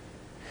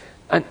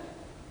 And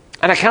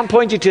I can't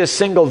point you to a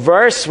single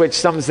verse which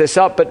sums this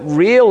up, but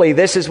really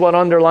this is what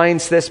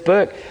underlines this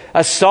book.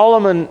 As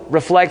Solomon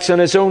reflects on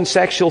his own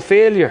sexual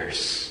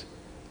failures,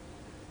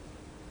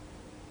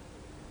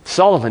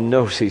 Solomon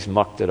knows he's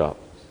mucked it up.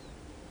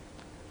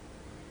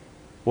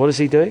 What does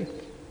he do?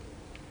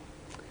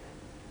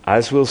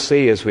 As we'll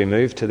see as we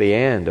move to the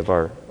end of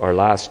our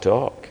last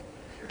talk,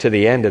 to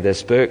the end of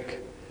this book,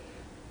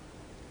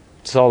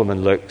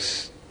 Solomon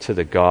looks to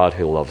the God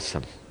who loves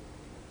him.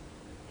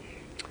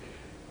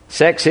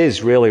 Sex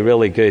is really,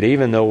 really good,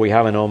 even though we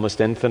have an almost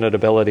infinite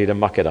ability to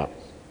muck it up.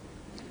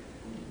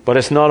 But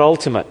it's not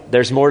ultimate.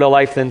 There's more to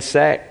life than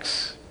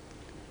sex.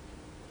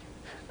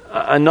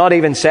 And not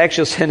even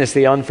sexual sin is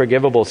the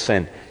unforgivable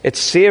sin. It's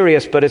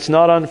serious, but it's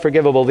not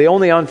unforgivable. The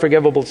only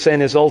unforgivable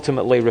sin is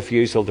ultimately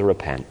refusal to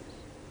repent.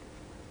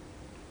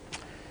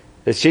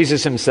 It's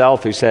Jesus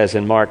Himself who says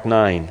in Mark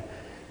 9,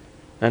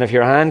 "And if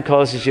your hand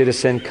causes you to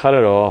sin, cut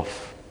it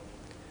off.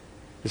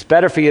 It's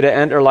better for you to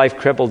enter life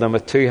crippled than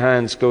with two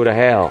hands go to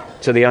hell,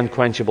 to the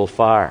unquenchable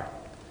fire.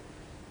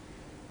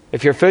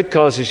 If your foot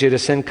causes you to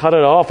sin, cut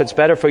it off. It's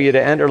better for you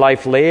to enter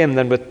life lame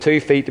than with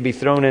 2 feet to be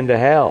thrown into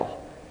hell.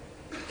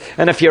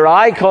 And if your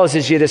eye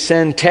causes you to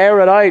sin, tear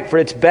it out, for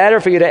it's better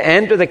for you to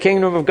enter the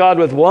kingdom of God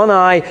with 1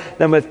 eye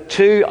than with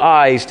 2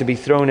 eyes to be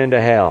thrown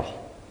into hell."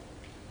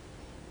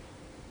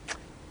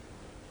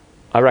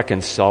 I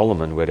reckon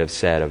Solomon would have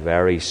said a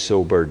very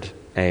sobered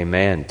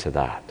amen to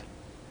that.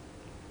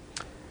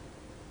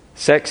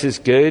 Sex is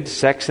good.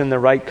 Sex in the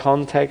right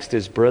context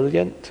is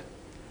brilliant.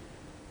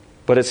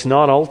 But it's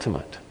not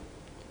ultimate.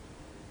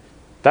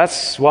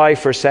 That's why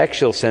for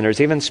sexual sinners,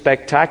 even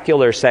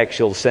spectacular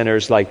sexual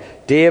sinners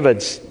like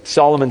David,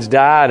 Solomon's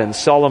dad, and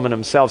Solomon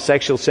himself,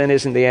 sexual sin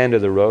isn't the end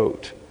of the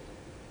road.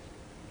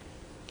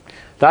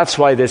 That's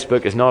why this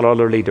book is not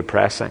utterly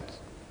depressing.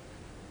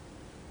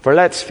 For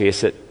let's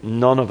face it,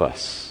 none of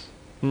us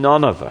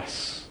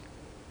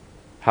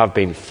have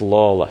been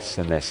flawless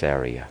in this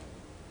area.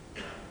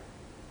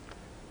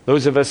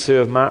 Those of us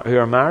who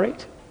are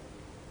married,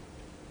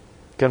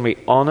 can we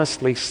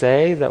honestly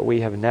say that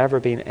we have never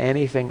been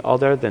anything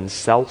other than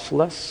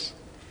selfless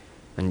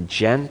and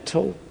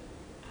gentle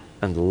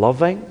and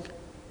loving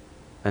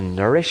and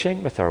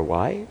nourishing with our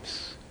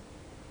wives?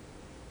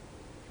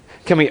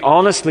 Can we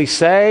honestly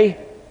say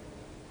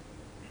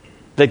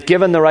that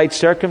given the right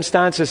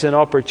circumstances and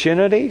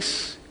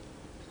opportunities,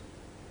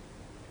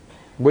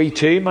 we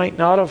too might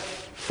not have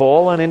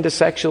fallen into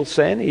sexual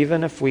sin,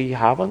 even if we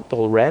haven't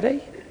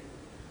already?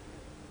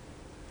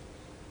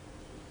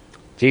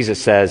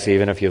 Jesus says,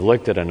 even if you've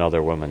looked at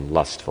another woman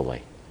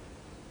lustfully,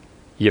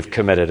 you've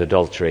committed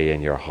adultery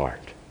in your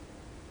heart.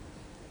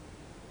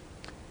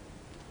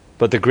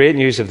 But the great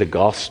news of the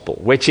gospel,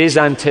 which is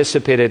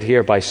anticipated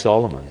here by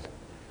Solomon,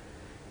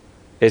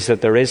 is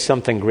that there is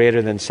something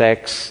greater than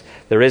sex.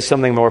 There is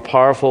something more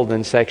powerful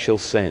than sexual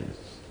sin.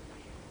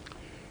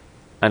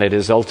 And it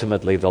is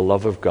ultimately the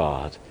love of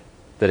God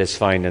that is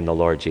found in the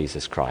Lord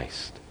Jesus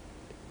Christ.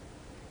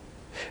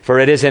 For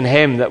it is in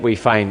him that we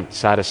find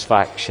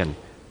satisfaction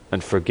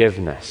and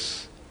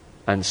forgiveness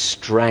and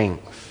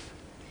strength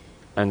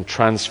and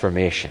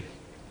transformation.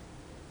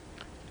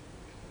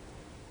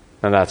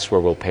 And that's where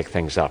we'll pick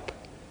things up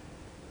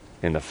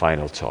in the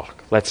final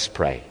talk. Let's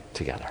pray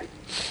together.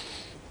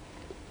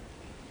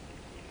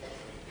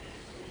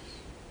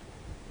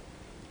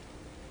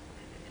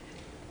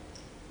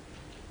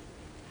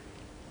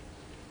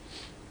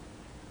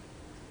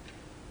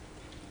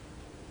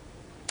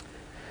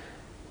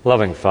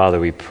 Loving Father,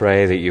 we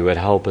pray that you would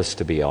help us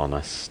to be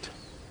honest.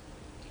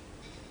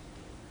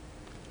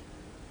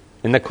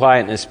 In the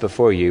quietness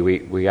before you,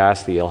 we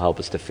ask that you'll help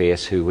us to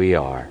face who we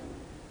are.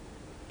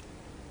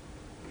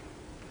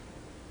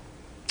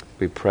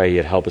 We pray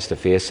you'd help us to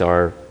face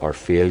our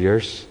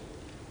failures,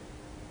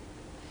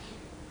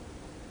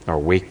 our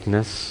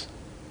weakness,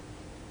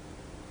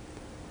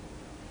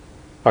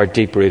 our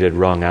deep-rooted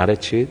wrong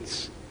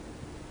attitudes.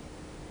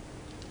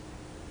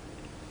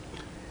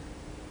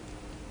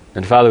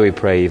 And Father, we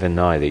pray even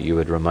now that you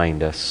would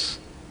remind us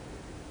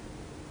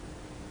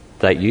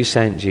that you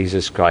sent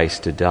Jesus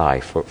Christ to die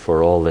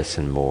for all this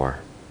and more.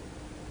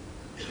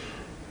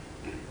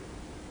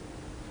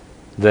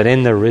 That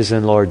in the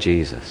risen Lord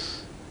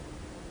Jesus,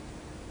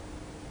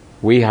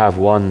 we have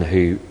one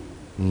who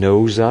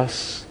knows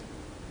us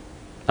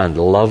and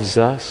loves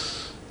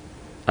us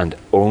and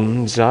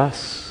owns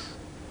us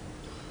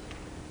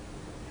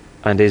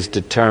and is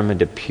determined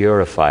to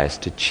purify us,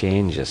 to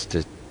change us,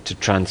 to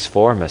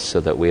transform us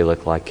so that we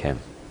look like him.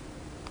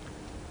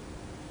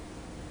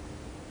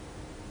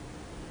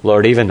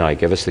 Lord, even now,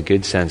 give us the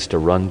good sense to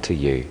run to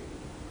you,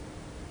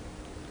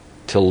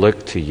 to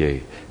look to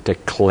you, to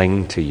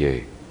cling to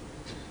you.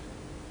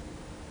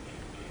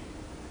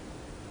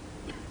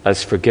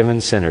 As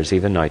forgiven sinners,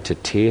 even now, to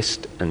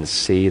taste and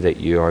see that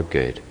you are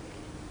good.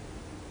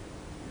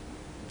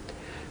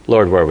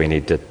 Lord, where we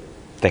need to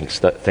think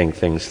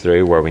things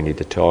through, where we need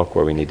to talk,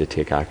 where we need to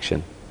take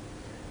action,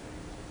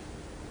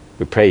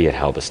 we pray you'd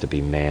help us to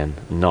be men,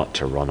 not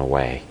to run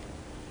away,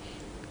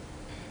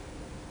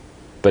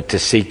 but to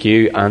seek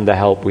you and the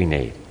help we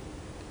need.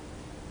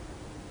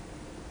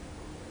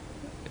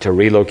 To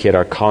relocate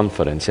our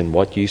confidence in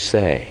what you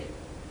say,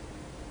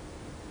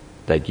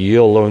 that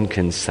you alone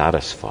can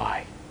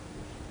satisfy,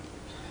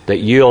 that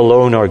you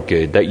alone are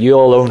good, that you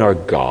alone are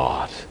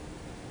God.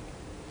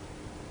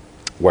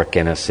 Work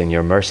in us in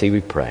your mercy,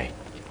 we pray.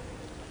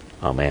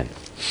 Amen.